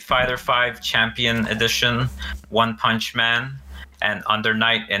 Street Fighter V Champion Edition, One Punch Man, and Under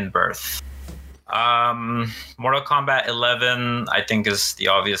Night in Birth. Mortal Kombat 11, I think, is the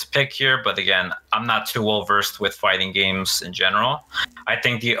obvious pick here, but again, I'm not too well versed with fighting games in general. I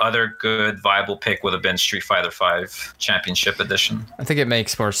think the other good viable pick would have been Street Fighter V Championship Edition. I think it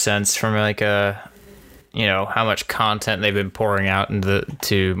makes more sense from like how much content they've been pouring out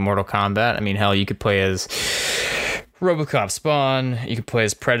into Mortal Kombat. I mean, hell, you could play as RoboCop Spawn, you could play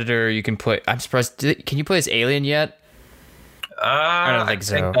as Predator, you can play... I'm surprised, can you play as Alien yet? I don't think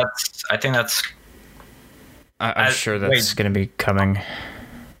so. I think that's... I'm sure that's going to be coming.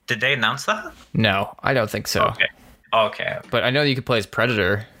 Did they announce that? No, I don't think so. Okay. But I know you could play as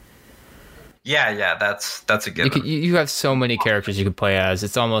Predator. Yeah, that's a good one. You have so many characters you could play as.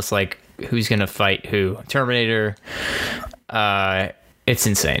 It's almost like who's going to fight who. Terminator. It's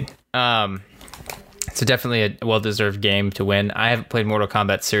insane. So definitely a well-deserved game to win. I haven't played Mortal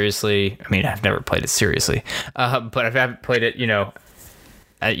Kombat seriously. I mean, I've never played it seriously. But I haven't played it,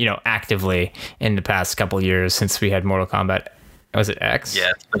 actively in the past couple of years since we had Mortal Kombat. Was it X?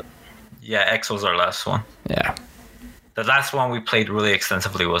 Yeah, X was our last one. Yeah. The last one we played really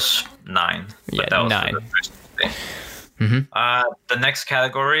extensively was 9. Yeah, that was 9. The next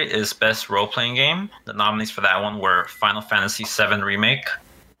category is Best Role-Playing Game. The nominees for that one were Final Fantasy VII Remake,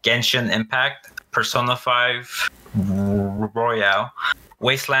 Genshin Impact, Persona 5 Royale,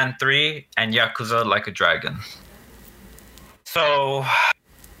 Wasteland 3, and Yakuza Like a Dragon. So,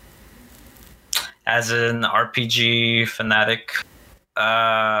 as an RPG fanatic,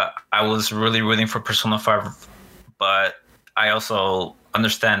 I was really rooting for Persona 5, but I also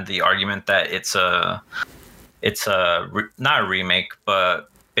understand the argument that it's not a remake, but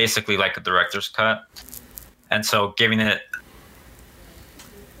basically like a director's cut. And so giving it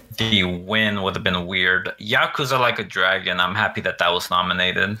the win would have been weird. Yakuza Like a Dragon, I'm happy that was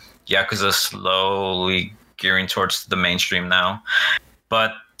nominated. Yakuza slowly gearing towards the mainstream now.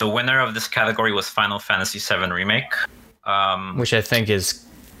 But the winner of this category was Final Fantasy VII Remake. Which I think is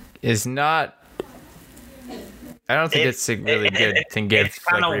not... I don't think it's a really good thing. It's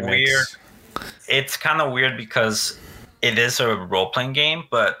kind of weird. It's kind of weird because it is a role-playing game,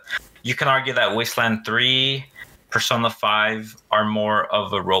 but you can argue that Wasteland 3, Persona 5 are more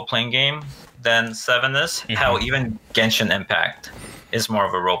of a role-playing game than 7 is. Mm-hmm. Hell, even Genshin Impact is more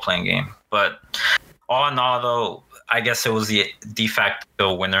of a role-playing game. But all in all, though, I guess it was the de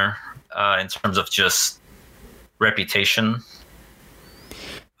facto winner in terms of just reputation.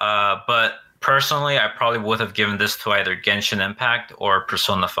 But personally, I probably would have given this to either Genshin Impact or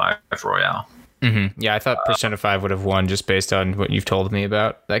Persona 5 Royale. Mm-hmm. Yeah, I thought Persona 5 would have won just based on what you've told me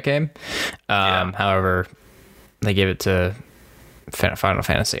about that game. However, they gave it to Final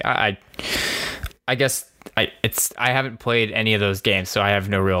Fantasy. I guess I haven't played any of those games, so I have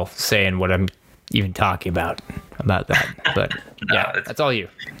no real say in what I'm even talking about that. But yeah, that's all you.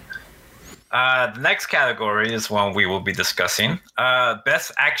 The next category is one we will be discussing.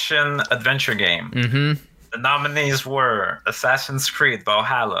 Best action adventure game. Mm-hmm. The nominees were Assassin's Creed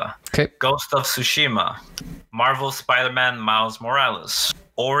Valhalla, Ghost of Tsushima, Marvel Spider-Man Miles Morales,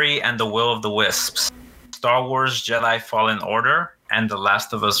 Ori and the Will of the Wisps, Star Wars Jedi Fallen Order, and The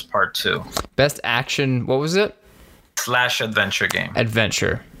Last of Us Part 2. Best action, what was it? / adventure game.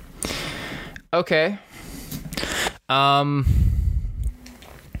 Adventure. Okay.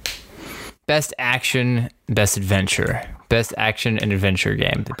 Best action, best adventure. Best action and adventure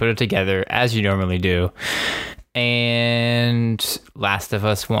game. They put it together as you normally do. And Last of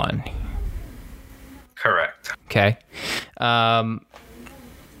Us 1. Correct. Okay. I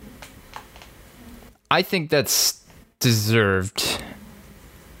think that's deserved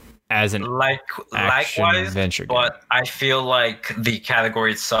as an likewise adventure game. But I feel like the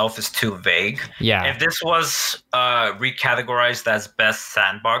category itself is too vague. Yeah. If this was recategorized as best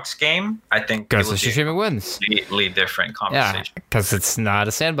sandbox game, I think Ghost of Tsushima wins. Completely different conversation. Yeah, because it's not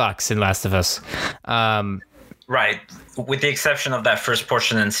a sandbox in Last of Us. Right, with the exception of that first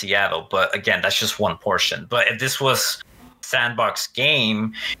portion in Seattle. But again, that's just one portion. But if this was sandbox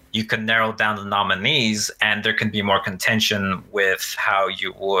game, you could narrow down the nominees and there can be more contention with how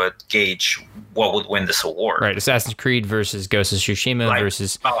you would gauge what would win this award. Right, Assassin's Creed versus Ghost of Tsushima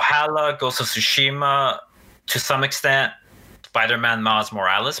versus Valhalla, Ghost of Tsushima, to some extent Spider-Man Miles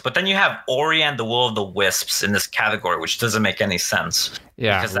Morales, but then you have Ori and the Will of the Wisps in this category, which doesn't make any sense.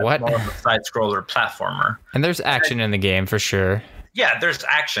 Yeah, because that's more of a side-scroller platformer. And there's action in the game for sure. Yeah, there's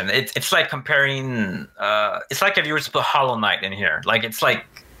action. It's like comparing. It's like if you were to put Hollow Knight in here. Like it's like,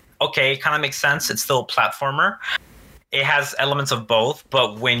 okay, it kind of makes sense. It's still a platformer. It has elements of both,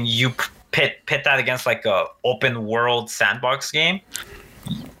 but when you pit that against like a open world sandbox game,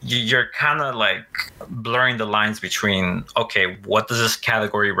 you're kind of like blurring the lines between, okay, what does this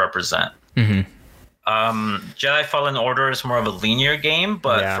category represent? Mm-hmm. Jedi Fallen Order is more of a linear game,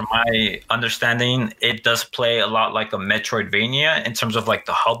 but from my understanding, it does play a lot like a Metroidvania in terms of like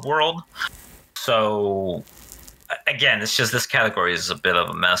the hub world. So again, it's just this category is a bit of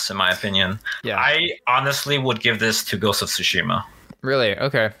a mess in my opinion. Yeah. I honestly would give this to Ghost of Tsushima. Really?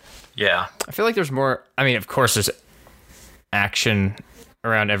 Okay. Yeah. I feel like there's more. I mean, of course, there's action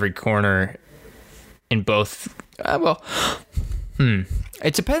around every corner in both.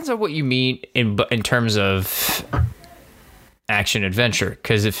 It depends on what you mean in terms of action adventure.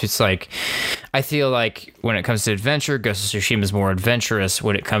 Because if it's like, I feel like when it comes to adventure, Ghost of Tsushima is more adventurous.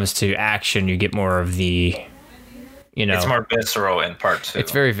 When it comes to action, you get more of the, it's more visceral in part 2.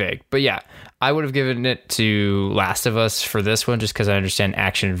 It's very vague, but yeah, I would have given it to Last of Us for this one just because I understand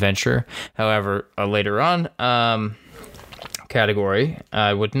action adventure. However, later on, category,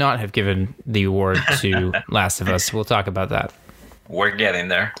 I would not have given the award to Last of Us. We'll talk about that. We're getting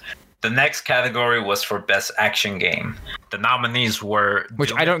there. The next category was for best action game. The nominees were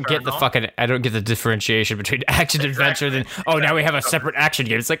Doom I don't Eternal. I don't get the differentiation between action adventure then now we have a separate action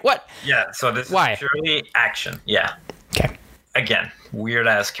game. It's like, what? Yeah, so this is purely action. Yeah. Okay. Again, weird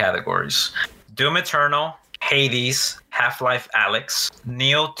ass categories. Doom Eternal, Hades, Half-Life Alyx,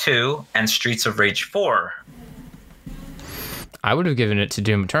 Nioh 2, and Streets of Rage 4. I would have given it to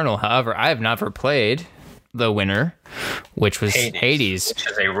Doom Eternal. However, I have never played the winner, which was Hades. Which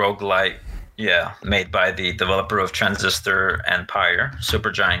is a roguelite, made by the developer of Transistor Empire,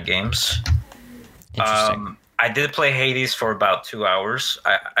 Supergiant Games. Interesting. I did play Hades for about 2 hours.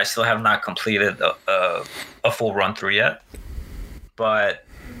 I still have not completed a full run through yet, but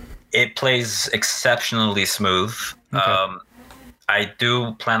it plays exceptionally smooth. Okay. I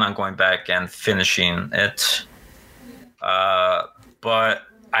do plan on going back and finishing it. But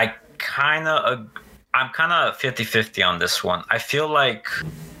I'm kind of 50-50 on this one. I feel like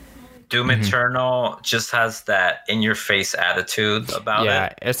Doom Eternal just has that in-your-face attitude about it.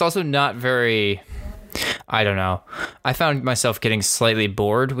 Yeah, it's also not very... I don't know. I found myself getting slightly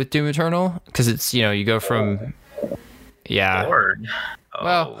bored with Doom Eternal because it's, you go from... Yeah. Bored?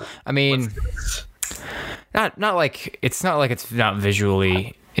 Well, I mean... Not like it's not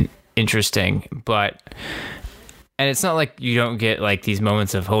visually interesting, but... And it's not like you don't get like these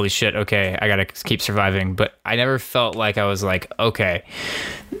moments of holy shit, okay, I gotta keep surviving. But I never felt like I was like, okay.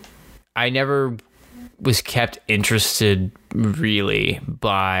 I never was kept interested really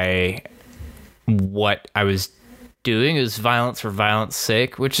by what I was doing. It was violence for violence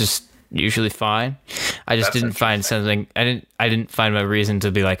sake, which is usually fine. I just didn't find something. I didn't find my reason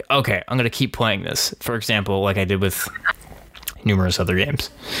to be like, okay, I'm gonna keep playing this. For example, like I did with numerous other games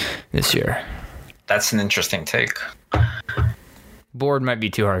this year. That's an interesting take. Bored might be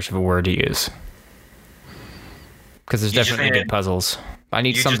too harsh of a word to use. Because there's definitely good puzzles. I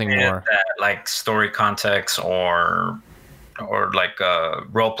need something more. like story context or like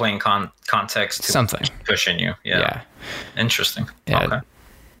role playing context to something pushing you. Yeah. Interesting. Yeah. Okay.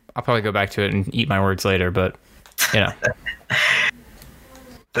 I'll probably go back to it and eat my words later, but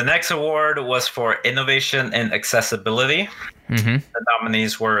The next award was for innovation in accessibility. Mm-hmm. The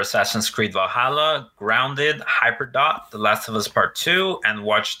nominees were Assassin's Creed Valhalla, Grounded, Hyperdot, The Last of Us Part 2, and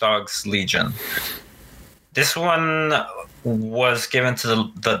Watch Dogs Legion. This one was given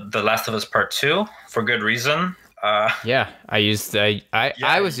to the Last of Us Part 2 for good reason. I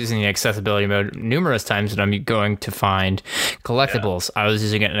was using the accessibility mode numerous times when I'm going to find collectibles. I was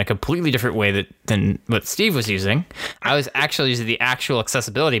using it in a completely different way than what Steve was using. I was actually using the actual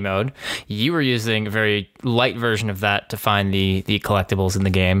accessibility mode. You were using a very light version of that to find the collectibles in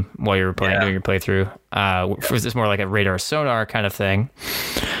the game while you were doing your playthrough. It was more like a radar sonar kind of thing.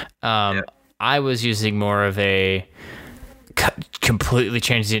 I was using more of a completely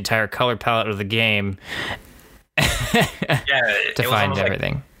change the entire color palette of the game. To find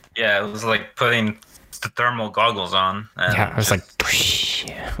everything. It was like putting the thermal goggles on. And I was like,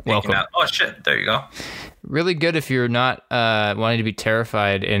 welcome. Oh shit! There you go. Really good if you're not wanting to be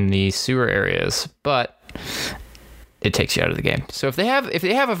terrified in the sewer areas, but it takes you out of the game. So if they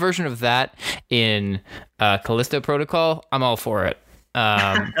have a version of that in Callisto Protocol, I'm all for it.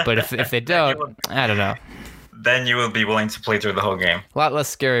 But if they don't, I don't know. Then you will be willing to play through the whole game. A lot less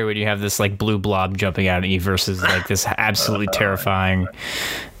scary when you have this like blue blob jumping out at you versus like this absolutely terrifying.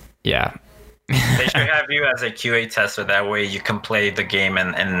 Yeah. They should have you as a QA tester. That way you can play the game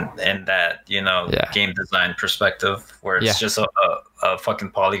in that, game design perspective where it's just a fucking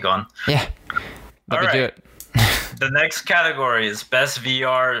polygon. Yeah. Let me do it. The next category is Best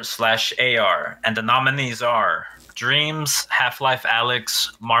VR/AR, and the nominees are Dreams, Half-Life Alyx,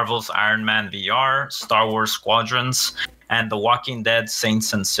 Marvel's Iron Man VR, Star Wars Squadrons, and The Walking Dead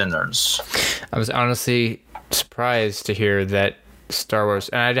Saints and Sinners. I was honestly surprised to hear that Star Wars,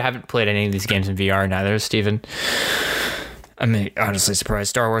 and I haven't played any of these games in VR neither, Steven. I mean, honestly surprised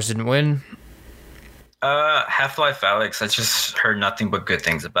Star Wars didn't win. Half-Life Alyx, I just heard nothing but good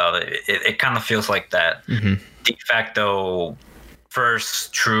things about it. It kind of feels like that de facto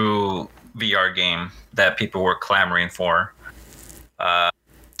first true VR game that people were clamoring for.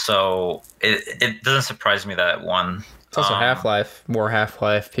 So it doesn't surprise me that it won. It's also Half-Life. More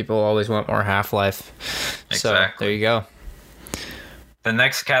Half-Life. People always want more Half-Life. Exactly. So there you go. The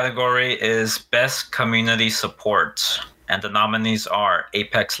next category is Best Community Support. And the nominees are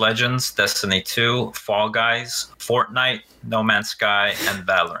Apex Legends, Destiny 2, Fall Guys, Fortnite, No Man's Sky, and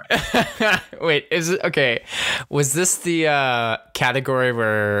Valorant. Wait, was this the category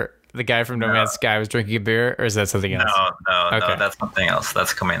where the guy from No Man's Sky was drinking a beer, or is that something else? No, that's something else.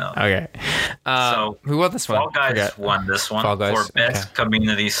 That's coming up. Okay. So who won this one? Fall Guys won this one for Best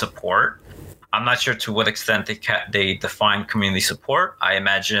Community Support. I'm not sure to what extent they define community support. I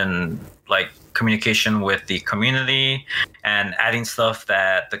imagine like communication with the community and adding stuff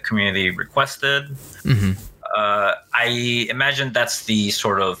that the community requested. I imagine that's the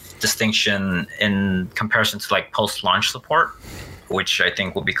sort of distinction in comparison to like post-launch support, which I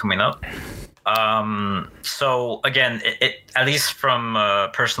think will be coming up. So again, it at least from a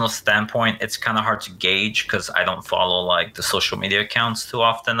personal standpoint, it's kind of hard to gauge because I don't follow like the social media accounts too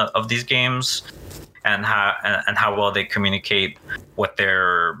often of these games, and how well they communicate what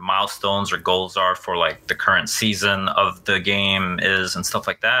their milestones or goals are for like the current season of the game is and stuff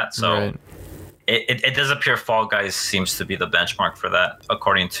like that. So right. it does appear Fall Guys seems to be the benchmark for that,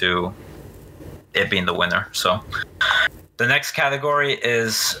 according to it being the winner. So the next category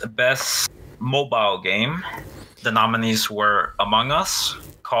is Best Mobile Game. The nominees were Among Us,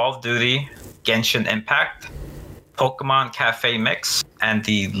 Call of Duty, Genshin Impact, Pokemon Cafe Mix, and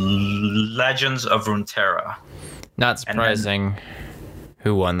The Legends of Runeterra. Not surprising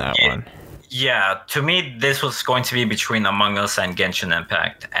who won that one. Yeah, to me, this was going to be between Among Us and Genshin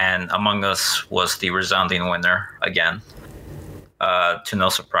Impact, and Among Us was the resounding winner again, to no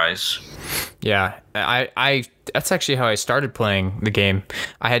surprise. Yeah, I that's actually how I started playing the game.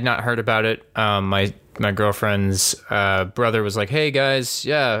 I had not heard about it. My girlfriend's brother was like, "Hey guys,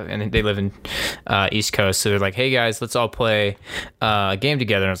 yeah," and they live in East Coast, so they're like, "Hey guys, let's all play a game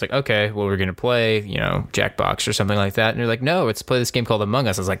together." And I was like, "Okay, well we're gonna play, Jackbox or something like that." And they're like, "No, let's play this game called Among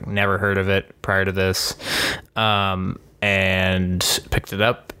Us." I was like, never heard of it prior to this, and picked it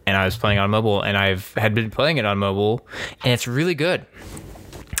up, and I was playing on mobile, and had been playing it on mobile, and it's really good.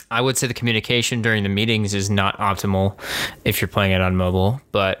 I would say the communication during the meetings is not optimal if you're playing it on mobile,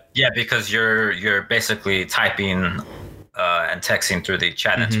 but yeah, because you're basically typing and texting through the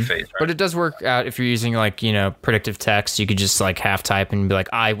chat interface. Right? But it does work out if you're using like, predictive text. You could just like half type and be like,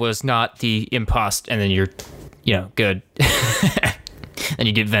 I was not the impost, and then you're, good. And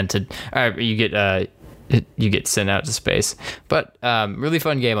you get vented. You get sent out to space. But really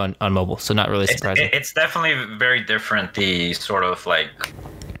fun game on mobile, so not really surprising. It's definitely very different, the sort of like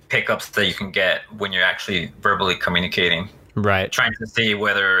pickups that you can get when you're actually verbally communicating. Right. Trying to see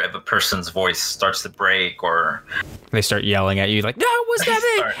whether if a person's voice starts to break or they start yelling at you like, no, it was not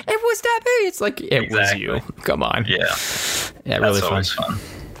me. It was not me. It's like, it was you. Come on. Yeah. Yeah, really fun.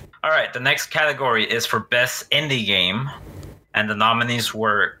 All right. The next category is for best indie game. And the nominees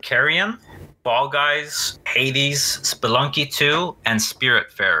were Carrion, Fall Guys, Hades, Spelunky 2, and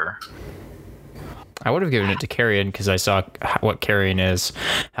Spiritfarer. I would have given it to Carrion because I saw what Carrion is.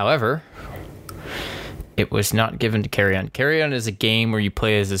 However, it was not given to Carrion. Carrion is a game where you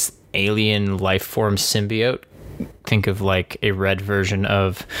play as this alien life form symbiote. Think of like a red version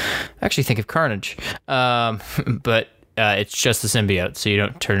of... Actually, think of Carnage. But it's just a symbiote, so you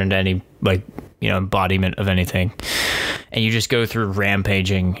don't turn into any embodiment of anything. And you just go through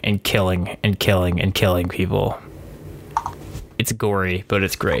rampaging and killing and killing and killing people. It's gory, but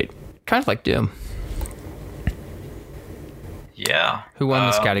it's great. Kind of like Doom. Yeah. Who won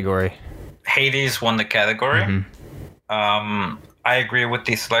this category? Hades won the category. Mm-hmm. I agree with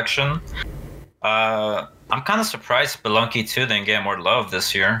the selection. I'm kind of surprised Spelunky 2 didn't get more love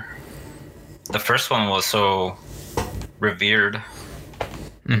this year. The first one was so revered.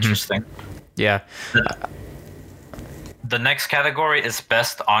 Mm-hmm. Interesting. Yeah. The next category is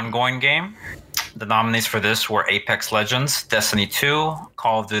Best Ongoing Game. The nominees for this were Apex Legends, Destiny 2,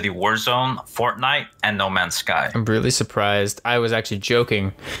 Call of Duty Warzone, Fortnite, and No Man's Sky. I'm really surprised. I was actually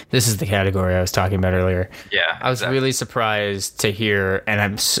joking. This is the category I was talking about earlier. Yeah, exactly. I was really surprised to hear,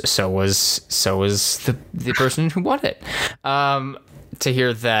 and so was the person who won it. To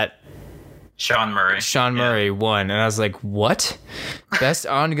hear that Sean Murray won, and I was like, "What? Best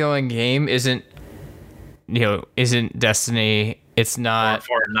ongoing game isn't Destiny? It's not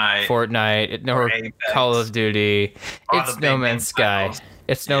Fortnite, or Call of Duty. It's No Man's Sky.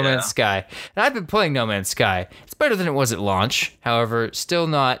 It's No Man's Sky. And I've been playing No Man's Sky. It's better than it was at launch. However, still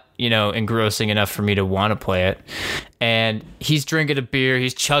not, engrossing enough for me to want to play it. And he's drinking a beer.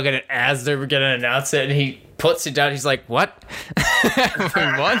 He's chugging it as they're going to announce it. And he puts it down. He's like, what? We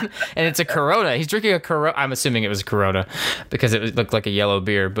won? And it's a Corona. He's drinking a Corona. I'm assuming it was a Corona because it looked like a yellow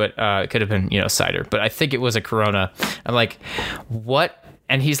beer, but it could have been, cider. But I think it was a Corona. I'm like, what?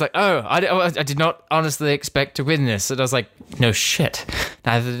 And he's like, oh, I did not honestly expect to win this. And I was like, no shit.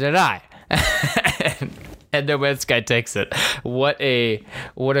 Neither did I. And No Man's Sky takes it. What a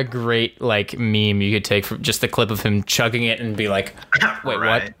great meme you could take from just the clip of him chugging it and be like, wait,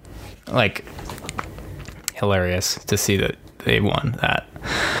 right. What? Hilarious to see that they won that.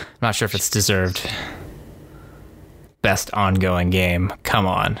 I'm not sure if it's deserved. Best ongoing game. Come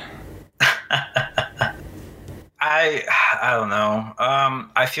on. I don't know.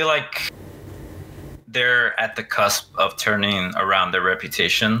 I feel like they're at the cusp of turning around their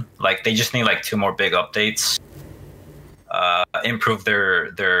reputation. They just need 2 more big updates, improve their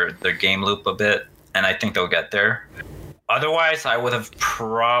game loop a bit, and I think they'll get there. Otherwise, I would have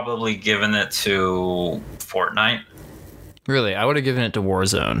probably given it to Fortnite. Really, I would have given it to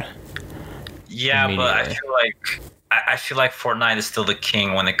Warzone. Yeah, but I feel like Fortnite is still the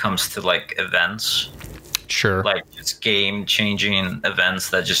king when it comes to events. Sure. It's game-changing events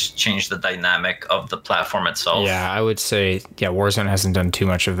that just change the dynamic of the platform itself. Yeah, I would say, Warzone hasn't done too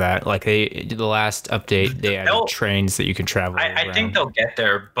much of that. The last update, they added trains that you can travel around. I think they'll get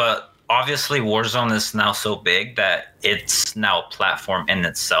there, but obviously Warzone is now so big that it's now a platform in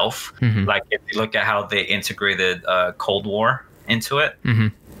itself. Mm-hmm. If you look at how they integrated Cold War into it, mm-hmm.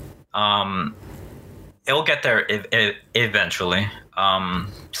 It'll get there eventually.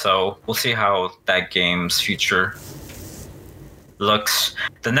 So we'll see how that game's future looks.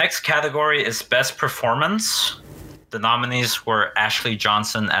 The next category is Best Performance. The nominees were Ashley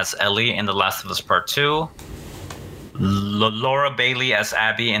Johnson as Ellie in The Last of Us Part 2, Laura Bailey as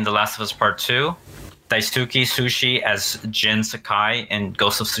Abby in The Last of Us Part 2, Daisuke Sushi as Jin Sakai in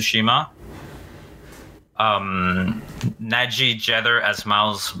Ghost of Tsushima, Naji Jedder as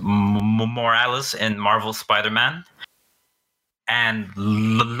Miles Morales in Marvel Spider-Man, and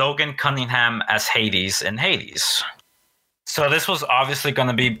Logan Cunningham as Hades in Hades. So this was obviously going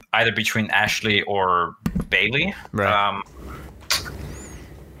to be either between Ashley or Bailey. Right.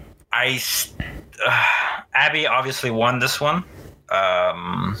 Abby obviously won this one.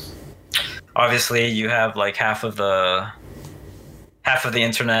 Obviously, you have half of the half of the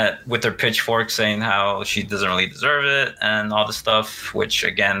internet with their pitchfork saying how she doesn't really deserve it and all this stuff, which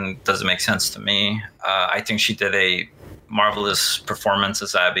again doesn't make sense to me. I think she did a marvelous performance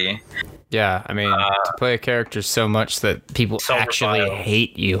as Abby. Yeah, I mean, to play a character so much that people actually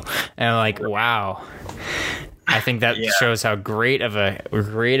hate you, and like, wow. I think that shows how great of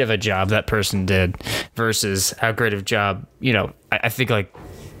a job that person did versus how great of a job, I think like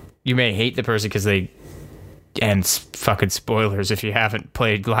you may hate the person because they, and fucking spoilers if you haven't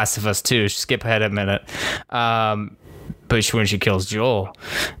played Last of Us 2, skip ahead a minute. But when she kills Joel,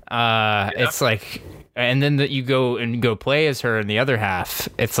 it's like, and then that you go play as her in the other half,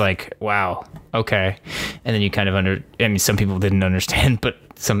 it's like, wow, okay. And then you kind of some people didn't understand, but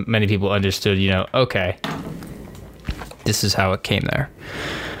many people understood, okay, this is how it came there.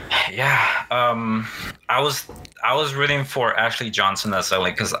 Yeah. I was rooting for Ashley Johnson as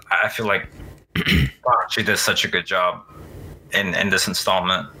Ellie because I feel like she did such a good job in this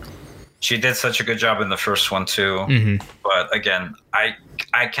installment. She did such a good job in the first one too. Mm-hmm. But again, I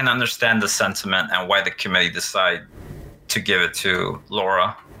can understand the sentiment and why the committee decided to give it to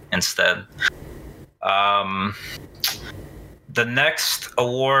Laura instead. The next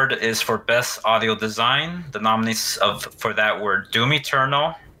award is for Best Audio Design. The nominees for that were Doom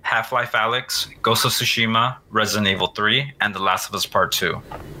Eternal, Half-Life Alyx, Ghost of Tsushima, Resident Evil 3, and The Last of Us Part 2.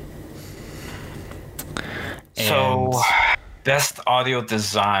 So, Best Audio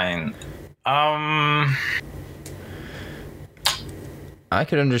Design. I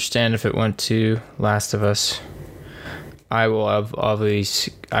could understand if it went to Last of Us. I would have always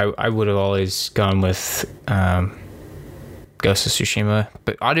gone with Ghost of Tsushima,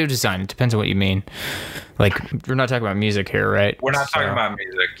 but audio design, it depends on what you mean. Like, we're not talking about music here, right? We're not talking about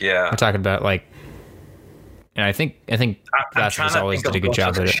music, yeah. We're talking about like, and I think Last of Us always did a good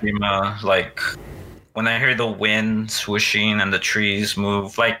job with it. Like, when I hear the wind swooshing and the trees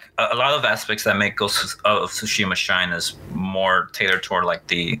move, like a lot of aspects that make Ghost of Tsushima shine is more tailored toward like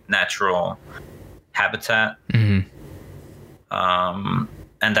the natural habitat. Mm-hmm.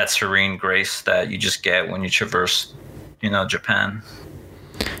 And that serene grace that you just get when you traverse, Japan.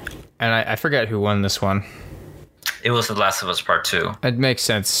 And I forget who won this one. It was The Last of Us Part 2. It makes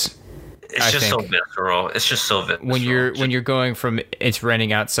sense. It's just so visceral. It's just so visceral. When you're going from it's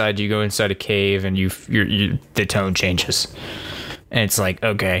raining outside, you go inside a cave and the tone changes, and it's like,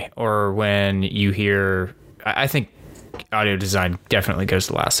 okay. Or when you hear, I think audio design definitely goes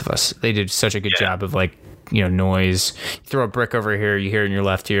to Last of Us. They did such a good job of like, noise. You throw a brick over here, you hear it in your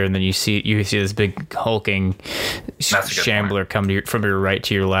left ear, and then you see this big hulking shambler come from your right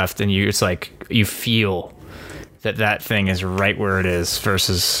to your left, and it's like you feel that thing is right where it is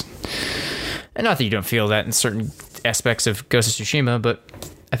versus, and not that you don't feel that in certain aspects of Ghost of Tsushima, but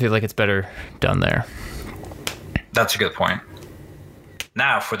I feel like it's better done there. That's a good point.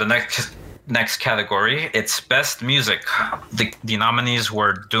 Now for the next category, it's Best Music. The nominees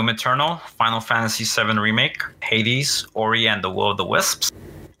were Doom Eternal, Final Fantasy VII Remake, Hades, Ori and the Will of the Wisps,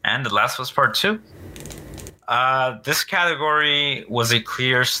 and The Last of Us Part 2. This category was a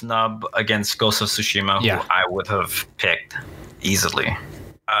clear snub against Ghost of Tsushima, who I would have picked easily.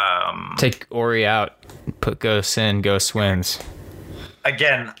 Take Ori out, put Ghost in, Ghost wins.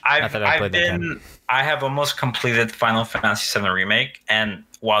 Again, I have almost completed Final Fantasy VII Remake, and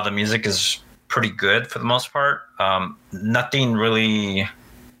while the music is pretty good for the most part, nothing really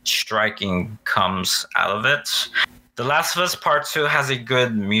striking comes out of it. The Last of Us Part 2 has a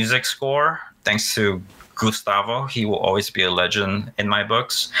good music score, thanks to Gustavo. He will always be a legend in my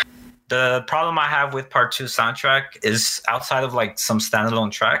books. The problem I have with Part 2 soundtrack is outside of like some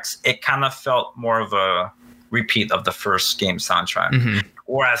standalone tracks, it kind of felt more of a repeat of the first game soundtrack. Mm-hmm.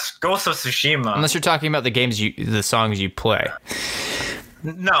 Whereas Ghost of Tsushima... Unless you're talking about the songs you play.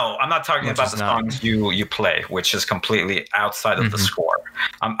 No, I'm not talking about the songs you play, which is completely outside of the score.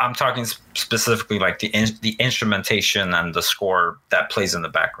 I'm talking specifically like the instrumentation and the score that plays in the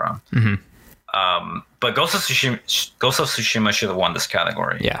background. Mm-hmm. But Ghost of Tsushima should have won this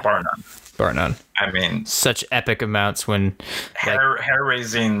category. Yeah, bar none. Bar none. I mean, such epic amounts when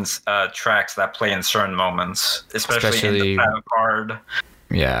hair-raising tracks that play in certain moments, especially in the title card.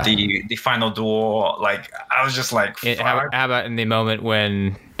 Yeah, the final duel. Like, I was just like, how about in the moment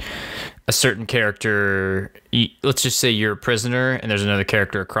when a certain character, let's just say you're a prisoner and there's another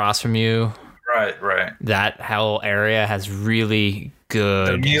character across from you. Right. That whole area has really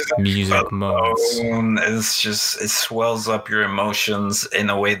good music moments. It's just, it swells up your emotions in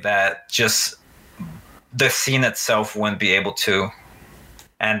a way that just the scene itself wouldn't be able to.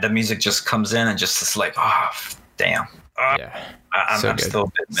 And the music just comes in and just is like, damn. Yeah. I'm still a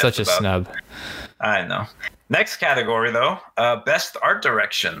bit such a snub. I know. Next category, though, best art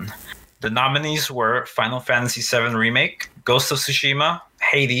direction. The nominees were Final Fantasy VII Remake, Ghost of Tsushima,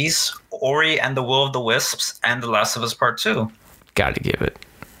 Hades, Ori and the Will of the Wisps, and The Last of Us Part 2. Gotta give it.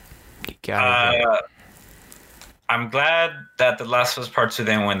 You gotta give it. I'm glad that The Last of Us Part 2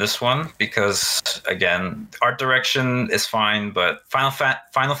 didn't win this one because, again, art direction is fine, but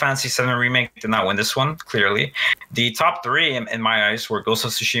Final Fantasy VII Remake did not win this one, clearly. The top three, in my eyes, were Ghost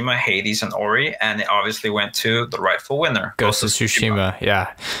of Tsushima, Hades, and Ori, and it obviously went to the rightful winner. Ghost of Tsushima,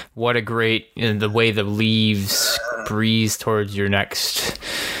 yeah. What a great, the way the leaves breeze towards your next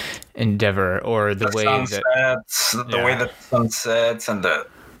endeavor, or the way sunsets, that... The way that the sun sets, and the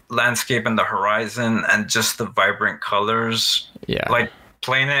landscape and the horizon, and just the vibrant colors. Yeah. Like,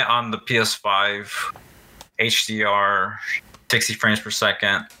 playing it on the PS5, HDR, 60 frames per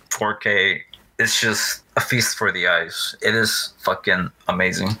second, 4K, it's just a feast for the eyes. It is fucking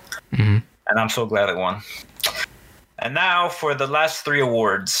amazing. Mm-hmm. And I'm so glad it won. And now for the last three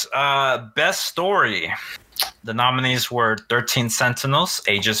awards. Best Story. The nominees were 13 Sentinels,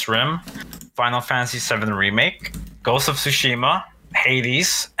 Aegis Rim, Final Fantasy VII Remake, Ghost of Tsushima,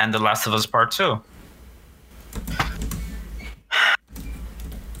 Hades, and The Last of Us Part 2.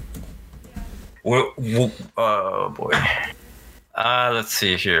 Oh boy. Let's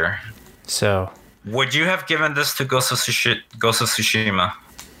see here. So, would you have given this to Ghost of Tsushima?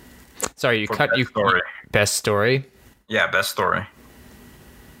 Sorry, best story? Yeah, best story.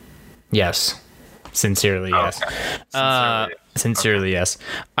 Yes. Sincerely, yes. Okay. Sincerely, yes.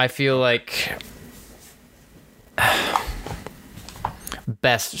 I feel like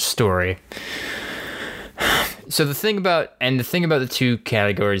best story. So the thing about the two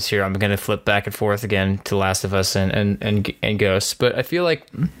categories here, I'm gonna flip back and forth again to Last of Us and Ghosts, but I feel like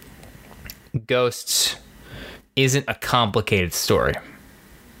Ghosts isn't a complicated story.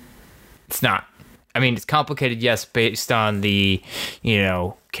 It's not. I mean, it's complicated, yes, based on the,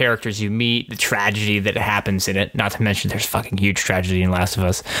 characters you meet, the tragedy that happens in it. Not to mention there's fucking huge tragedy in Last of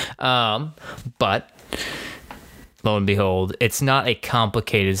Us. But lo and behold, it's not a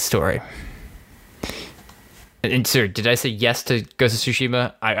complicated story. And sir, did I say yes to Ghost of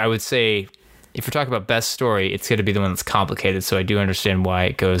Tsushima? I would say, if we're talking about best story, it's going to be the one that's complicated. So I do understand why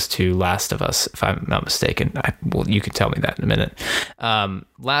it goes to Last of Us, if I'm not mistaken. Well, you can tell me that in a minute.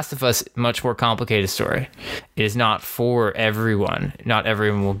 Last of Us, much more complicated story. It is not for everyone. Not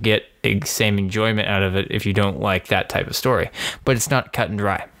everyone will get the same enjoyment out of it if you don't like that type of story. But it's not cut and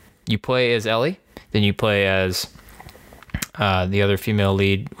dry. You play as Ellie, then you play as the other female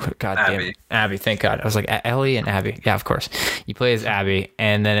lead. God damn it. Abby, thank God. I was like, Ellie and Abby. Yeah, of course. You play as Abby,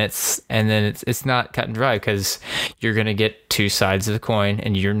 and then it's not cut and dry because you're gonna get two sides of the coin,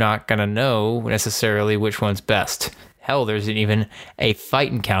 and you're not gonna know necessarily which one's best. Hell, there's even a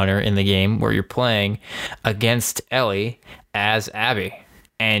fight encounter in the game where you're playing against Ellie as Abby,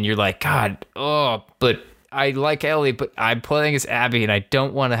 and you're like, God, but I like Ellie, but I'm playing as Abby, and I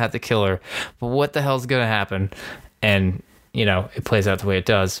don't want to have to kill her. But what the hell's gonna happen? And it plays out the way it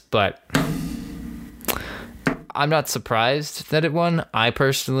does, but I'm not surprised that it won. I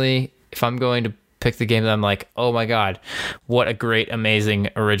personally, if I'm going to pick the game that I'm like, oh my God, what a great, amazing,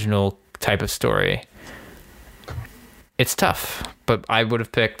 original type of story. It's tough, but I would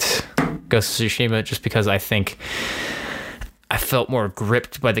have picked Ghost of Tsushima just because I think I felt more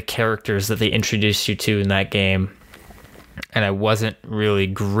gripped by the characters that they introduced you to in that game. And I wasn't really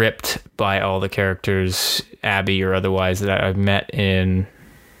gripped by all the characters, Abby or otherwise, that I've met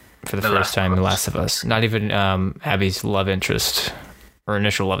for the first time in The Last of Us. Not even Abby's love interest or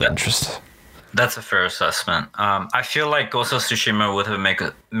initial love interest. That's a fair assessment. I feel like Ghost of Tsushima would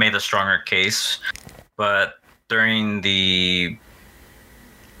have made a stronger case, but during the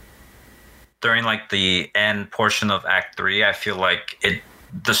end portion of Act 3, I feel like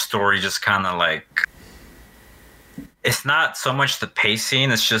the story just kind of like. It's not so much the pacing,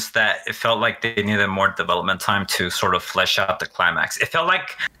 it's just that it felt like they needed more development time to sort of flesh out the climax. It felt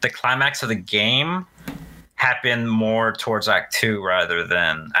like the climax of the game happened more towards Act 2 rather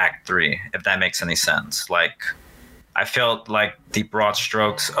than Act 3, if that makes any sense. Like, I felt like the broad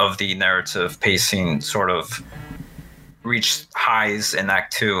strokes of the narrative pacing sort of reached highs in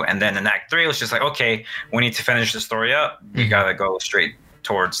Act 2, and then in Act 3 it was just like, okay, we need to finish the story up. We gotta go straight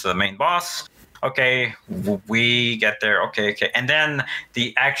towards the main boss. Okay, we get there. Okay. And then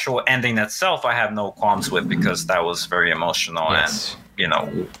the actual ending itself, I have no qualms with because that was very emotional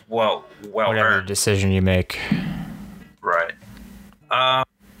and, well whatever earned. Decision you make. Right.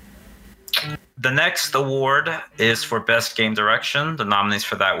 The next award is for Best Game Direction. The nominees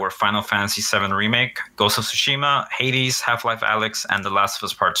for that were Final Fantasy VII Remake, Ghost of Tsushima, Hades, Half-Life Alyx, and The Last of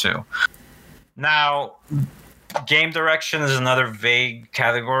Us Part 2. Now, Game direction is another vague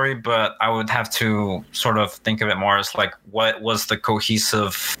category, but I would have to sort of think of it more as like, what was the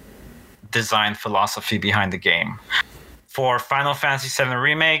cohesive design philosophy behind the game? For Final Fantasy VII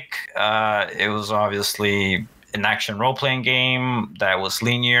Remake, it was obviously an action role-playing game that was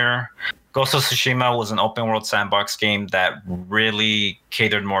linear. Ghost of Tsushima was an open-world sandbox game that really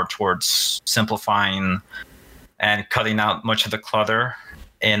catered more towards simplifying and cutting out much of the clutter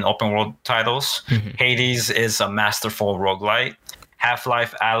in open-world titles. Mm-hmm. Hades is a masterful roguelite.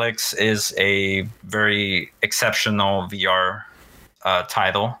 Half-Life Alyx is a very exceptional VR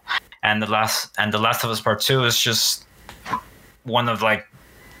title. And The Last of Us Part 2 is just one of like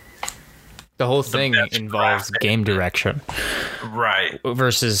the whole thing involves game direction, right?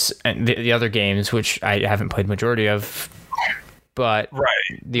 Versus the other games, which I haven't played majority of, but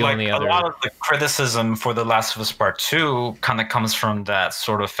the only other. A lot of the criticism for The Last of Us Part 2 kind of comes from that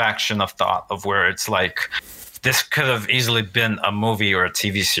sort of faction of thought of where it's like, this could have easily been a movie or a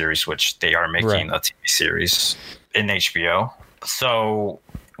TV series, which they are making a TV series in HBO. So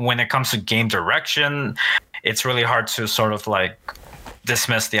when it comes to game direction, it's really hard to sort of like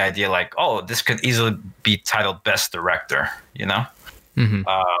dismiss the idea like, oh, this could easily be titled Best Director, you know? Mm-hmm.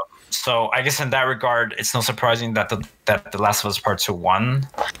 So I guess in that regard, it's not surprising that The Last of Us Part 2 won.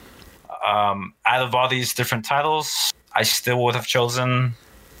 Out of all these different titles, I still would have chosen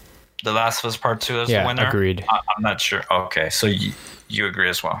The Last of Us Part 2 as the winner. Yeah, agreed. I'm not sure. Okay, so you agree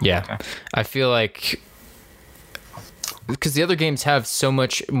as well. Yeah. Okay. I feel like because the other games have so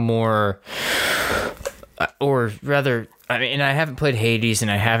much more, or rather, I mean, I haven't played Hades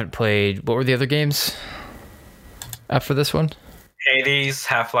and I haven't played, what were the other games after this one? Hades,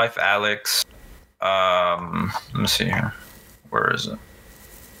 Half-Life Alyx. Let me see here. Where is it?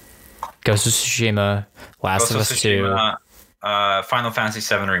 Ghost of Tsushima, Last of Us 2. Final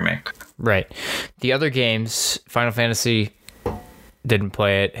Fantasy VII Remake. Right. The other games, Final Fantasy didn't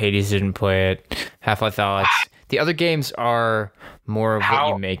play it, Hades didn't play it, Half-Life Alyx. The other games are more of what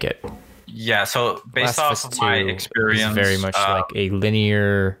you make it. Yeah, so based off of my experience, is very much like a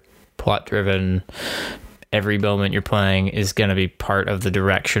linear, plot-driven. Every moment you're playing is going to be part of the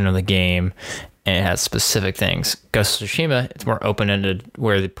direction of the game, and it has specific things. Ghost of Tsushima, it's more open-ended,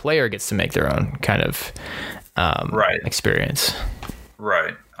 where the player gets to make their own kind of experience.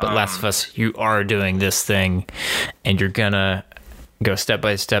 Right. But Last of Us, you are doing this thing, and you're going to go step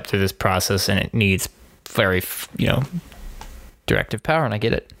by step through this process, and it needs very, directive power, and I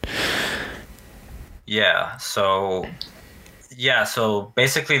get it. Yeah, so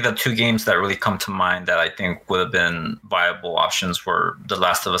basically the two games that really come to mind that I think would have been viable options were The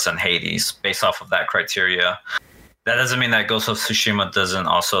Last of Us and Hades, based off of that criteria. That doesn't mean that Ghost of Tsushima doesn't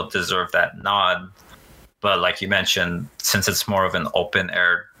also deserve that nod, but like you mentioned, since it's more of an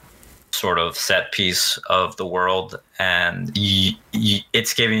open-air sort of set piece of the world, and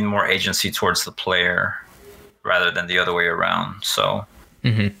it's giving more agency towards the player rather than the other way around. So,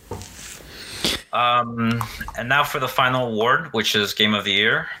 and now for the final award, which is Game of the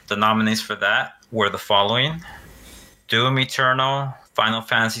Year. The nominees for that were the following: Doom Eternal, Final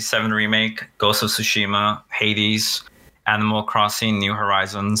Fantasy VII Remake, Ghost of Tsushima, Hades, Animal Crossing New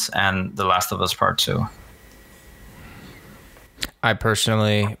Horizons, and The Last of Us Part 2. I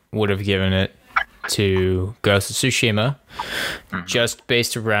personally would have given it to Ghost of Tsushima, just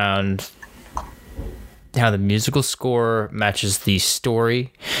based around how the musical score matches the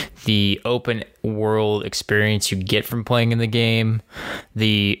story, the open world experience you get from playing in the game,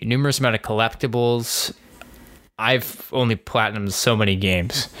 the numerous amount of collectibles. I've only platinumed so many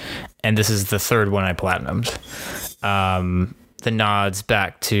games, and this is the third one I platinumed. The nods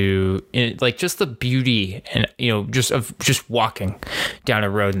back to like just the beauty and just walking down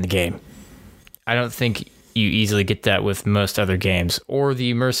a road in the game. I don't think you easily get that with most other games, or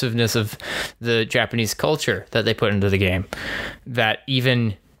the immersiveness of the Japanese culture that they put into the game, that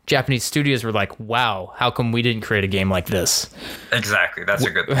even Japanese studios were like, wow, how come we didn't create a game like this? Exactly. That's a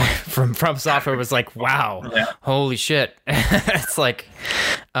good point. From Software was like, wow, holy shit. It's like,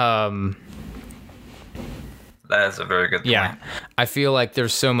 that is a very good point. Yeah. I feel like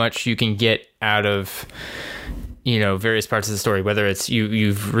there's so much you can get out of, various parts of the story, whether it's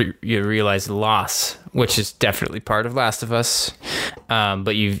you realize loss, which is definitely part of Last of Us. But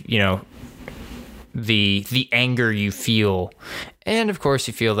the anger you feel, and of course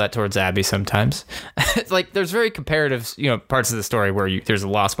you feel that towards Abby sometimes. Like there's very comparative, parts of the story where there's a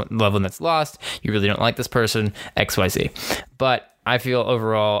lost level that's lost. You really don't like this person, XYZ. But I feel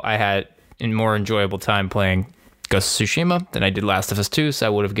overall I had a more enjoyable time playing Ghost of Tsushima than I did Last of Us 2, so I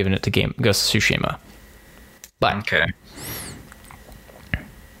would have given it to Ghost of Tsushima. But okay.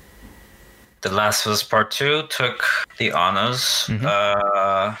 The Last of Us Part 2 took the honors.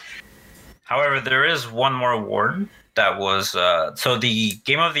 Mm-hmm. However, there is one more award that was... so the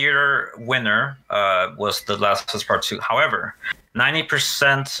Game of the Year winner was The Last of Us Part 2. However,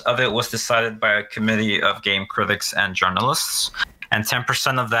 90% of it was decided by a committee of game critics and journalists, and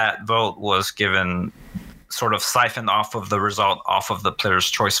 10% of that vote was given sort of siphoned off of the result off of the Player's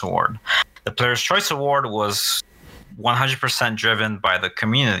Choice Award. The Player's Choice Award was 100% driven by the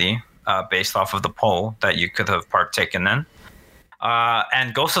community, based off of the poll that you could have partaken in.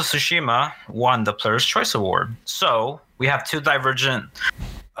 And Ghost of Tsushima won the Player's Choice Award. So we have two divergent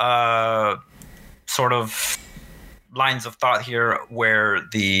sort of lines of thought here, where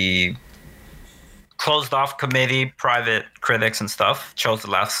the closed off committee, private critics and stuff chose the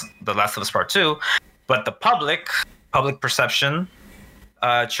Last of Us Part 2, but the public perception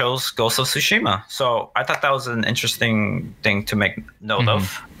chose Ghost of Tsushima. So I thought that was an interesting thing to make note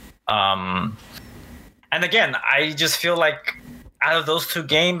of. And again, I just feel like out of those two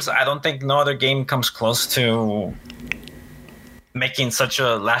games, I don't think no other game comes close to making such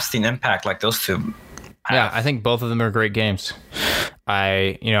a lasting impact like those two have. Yeah, I think both of them are great games.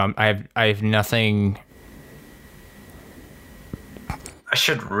 I have nothing. I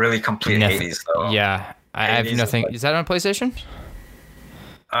should really complete Hades though. Yeah, I have nothing. Is that on PlayStation?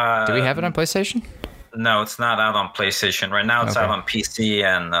 Do we have it on PlayStation? No, it's not out on PlayStation right now. It's out on PC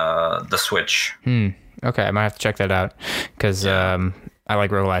and the Switch. Okay, I might have to check that out because I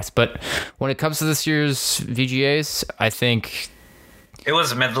like roguelikes. But when it comes to this year's VGAs, I think it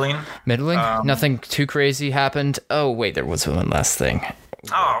was middling. Middling? Nothing too crazy happened. Oh wait, there was one last thing.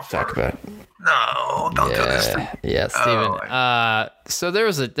 Talk about. No, don't do this thing. Yeah, Steven. So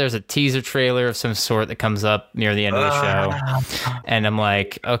there's a teaser trailer of some sort that comes up near the end of the show, and I'm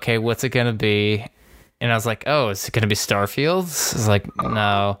like, okay, what's it gonna be? And I was like, oh, is it going to be Starfield? It's like,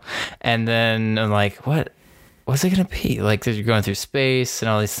 no. And then I'm like, what's it going to be? Like, you're going through space and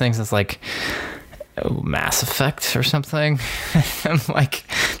all these things. It's like, Mass Effect or something. I'm like,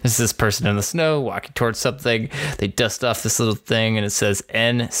 there's this person in the snow walking towards something. They dust off this little thing and it says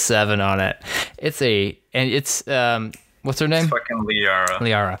N7 on it. It's what's her name? It's fucking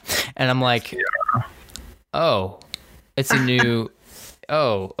Liara. And I'm like, oh, it's a new...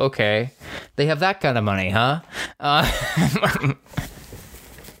 Oh, okay. They have that kind of money, huh?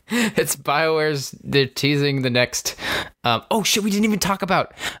 It's BioWare's. They're teasing the next. Oh shit! We didn't even talk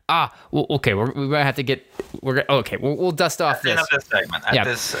about. Well, okay. We might have to get. Okay. We'll dust off this. This segment.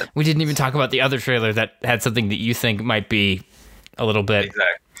 We didn't even talk about the other trailer that had something that you think might be a little bit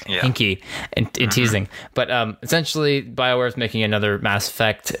hinky and teasing. But essentially, BioWare's making another Mass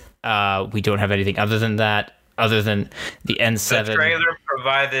Effect. We don't have anything other than that. Other than the N7. The trailer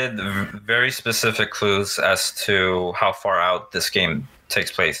provided very specific clues as to how far out this game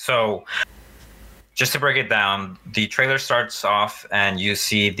takes place. So, just to break it down, the trailer starts off and you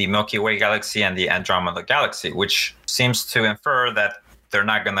see the Milky Way galaxy and the Andromeda galaxy, which seems to infer that they're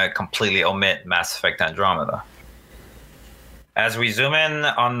not going to completely omit Mass Effect Andromeda. As we zoom in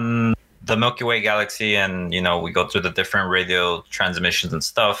on the Milky Way galaxy and, we go through the different radio transmissions and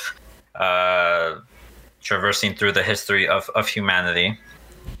stuff, traversing through the history of humanity.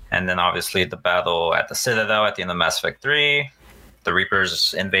 And then obviously the battle at the Citadel at the end of Mass Effect 3, the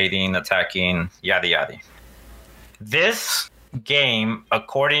Reapers invading, attacking, yada yada. This game,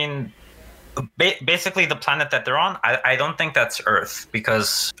 basically the planet that they're on, I don't think that's Earth,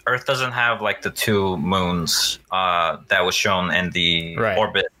 because Earth doesn't have like the two moons that was shown in the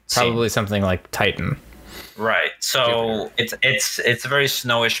orbit scene. Probably something like Titan. Right. So it's a very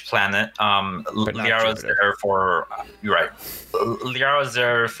snowish planet. Liara's there for Liara's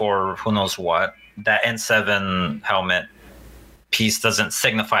there for who knows what. That N7 helmet piece doesn't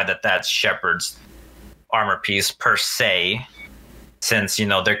signify that that's Shepard's armor piece per se, since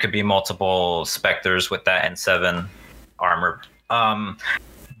there could be multiple Spectres with that N7 armor.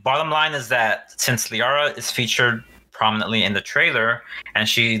 Bottom line is that since Liara is featured prominently in the trailer and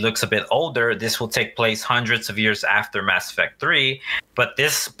she looks a bit older, this will take place hundreds of years after Mass Effect 3, but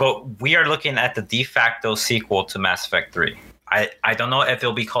we are looking at the de facto sequel to Mass Effect 3. I don't know if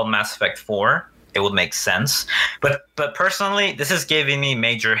it'll be called Mass Effect 4. It would make sense, but personally, this is giving me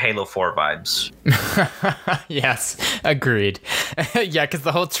major Halo 4 vibes. Yes, agreed. Yeah, because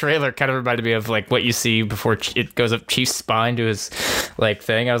the whole trailer kind of reminded me of like what you see before it goes up Chief's spine to his like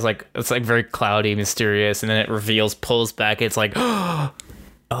thing. I was like, it's like very cloudy, mysterious, and then it reveals, pulls back. It's like, oh.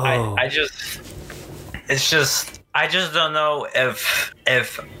 I just don't know if.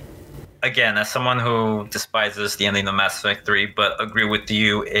 Again, as someone who despises the ending of Mass Effect 3, but agree with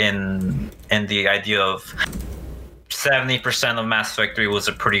you in the idea of 70% of Mass Effect 3 was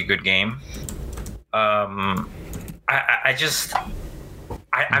a pretty good game. I just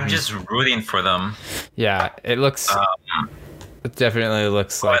I'm just rooting for them. Yeah, it looks. It definitely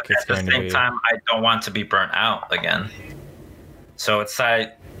looks like it's going to be. At the same time, I don't want to be burnt out again. So it's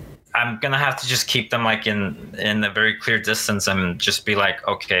like I'm gonna have to just keep them like in a very clear distance and just be like,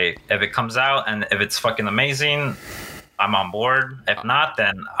 okay, if it comes out and if it's fucking amazing, I'm on board. If not,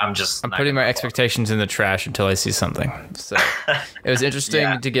 then I'm putting my expectations in the trash until I see something. So it was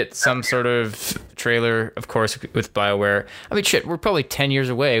interesting to get some sort of trailer, of course, with BioWare. I mean, shit, we're probably 10 years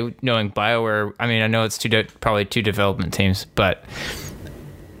away knowing BioWare. I mean, I know it's probably two development teams, but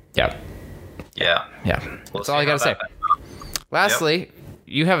yeah. That's all I got to say. Lastly,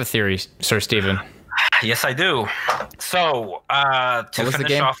 you have a theory, Sir Steven. Yes, I do. So, to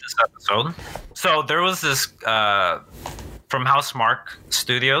finish off this episode, so there was this from Housemarque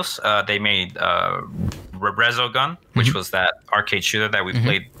Studios. They made Resogun, which was that arcade shooter that we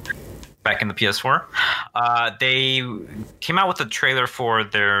played back in the PS4. They came out with a trailer for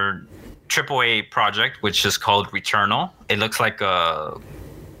their AAA project, which is called Returnal. It looks like a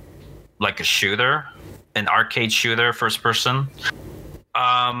shooter, an arcade shooter, first person.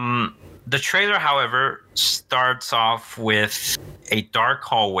 The trailer, however, starts off with a dark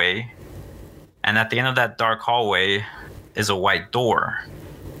hallway, and at the end of that dark hallway is a white door.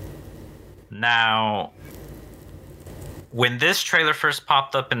 Now, when this trailer first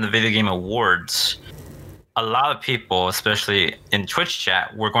popped up in the Video Game Awards, a lot of people, especially in Twitch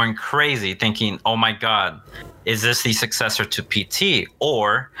chat, were going crazy thinking, oh my god, is this the successor to PT?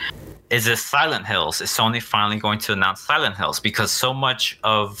 Or is this Silent Hills? Is Sony finally going to announce Silent Hills? Because so much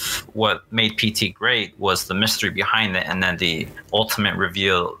of what made PT great was the mystery behind it, and then the ultimate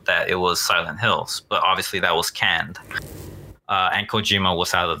reveal that it was Silent Hills. But obviously that was canned, and Kojima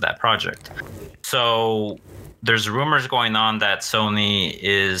was out of that project. So there's rumors going on that Sony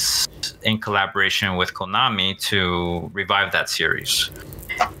is in collaboration with Konami to revive that series.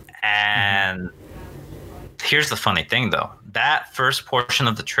 And here's the funny thing, though. That first portion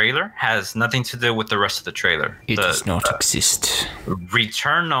of the trailer has nothing to do with the rest of the trailer. It does not exist.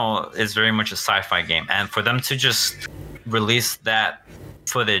 Returnal is very much a sci-fi game, and for them to just release that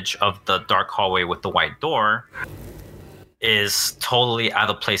footage of the dark hallway with the white door is totally out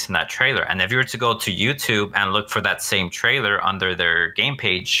of place in that trailer. And if you were to go to YouTube and look for that same trailer under their game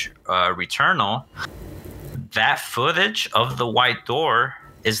page, Returnal, that footage of the white door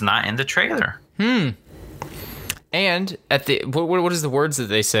is not in the trailer. And at the what is the words that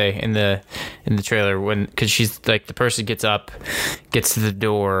they say in the trailer when, because she's like, the person gets up, gets to the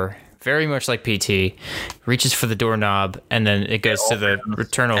door, very much like PT, reaches for the doorknob, and then it goes to the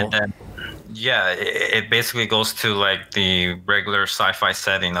Returnal. It basically goes to like the regular sci-fi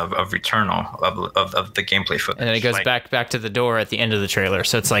setting of Returnal of the gameplay footage, and then it goes back to the door at the end of the trailer.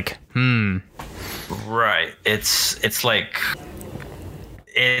 So it's like, right. It's like.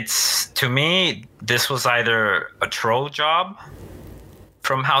 It's, to me, this was either a troll job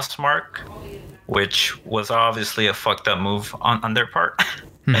from Housemarque, which was obviously a fucked up move on their part,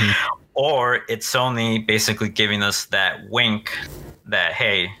 or it's Sony basically giving us that wink that,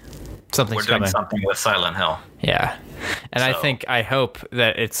 hey, we're doing something with Silent Hill. Yeah. And I hope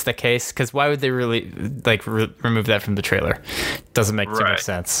that it's the case, because why would they really remove that from the trailer? Doesn't make too much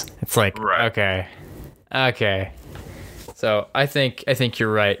sense. It's like, okay. So I think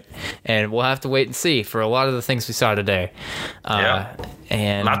you're right, and we'll have to wait and see for a lot of the things we saw today.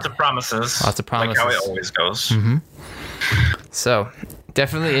 And lots of promises, like how it always goes. So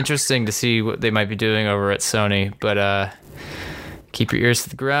definitely interesting to see what they might be doing over at Sony. But keep your ears to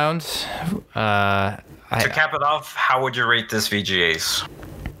the ground. To cap it off, how would you rate this VGAs?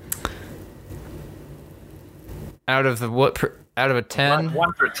 Out of a 10?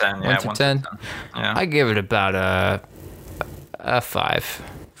 1 through 10. 1 through 10. Yeah. I give it about a 5,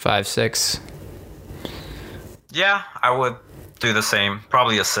 6. Yeah, I would do the same.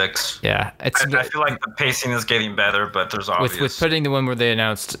 Probably a 6. Yeah, I feel like the pacing is getting better, but there's obvious. With putting the one where they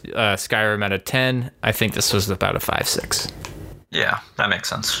announced Skyrim at a 10, I think this was about a 5, 6. Yeah, that makes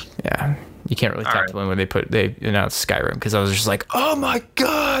sense. Yeah, you can't really top the one where they announced Skyrim, because I was just like, oh my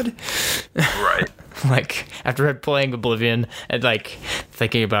god. Right. Like, after playing Oblivion and like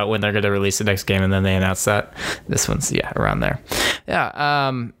thinking about when they're going to release the next game, and then they announced that, this one's around there.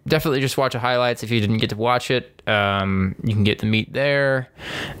 Definitely just watch the highlights if you didn't get to watch it. You can get the meat there.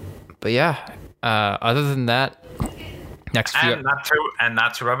 But other than that,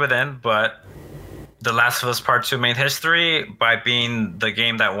 not to rub it in, but The Last of Us Part 2 made history by being the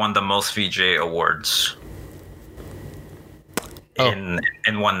game that won the most VGA awards in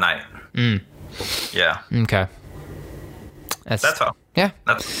one night. Yeah. Okay. That's all. Yeah.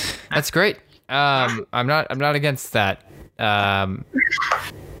 That's great. I'm not against that.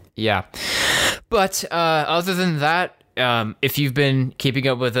 Yeah. But other than that, if you've been keeping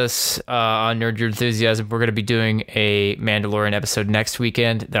up with us on Nerd Your Enthusiasm, we're going to be doing a Mandalorian episode next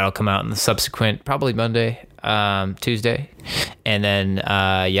weekend. That'll come out in the subsequent, probably Monday, Tuesday. And then,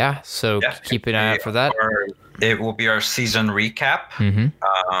 keep an eye out for that. It will be our season recap.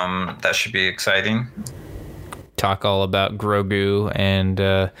 Mm-hmm. That should be exciting. Talk all about Grogu and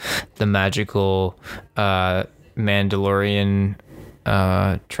the magical Mandalorian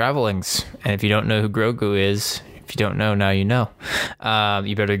travelings. And if you don't know who Grogu is, if you don't know, now you know.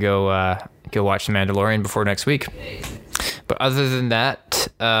 You better go watch The Mandalorian before next week. But other than that,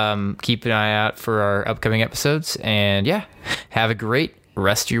 keep an eye out for our upcoming episodes. And yeah, have a great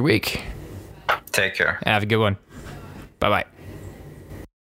rest of your week. Take care. Have a good one. Bye-bye.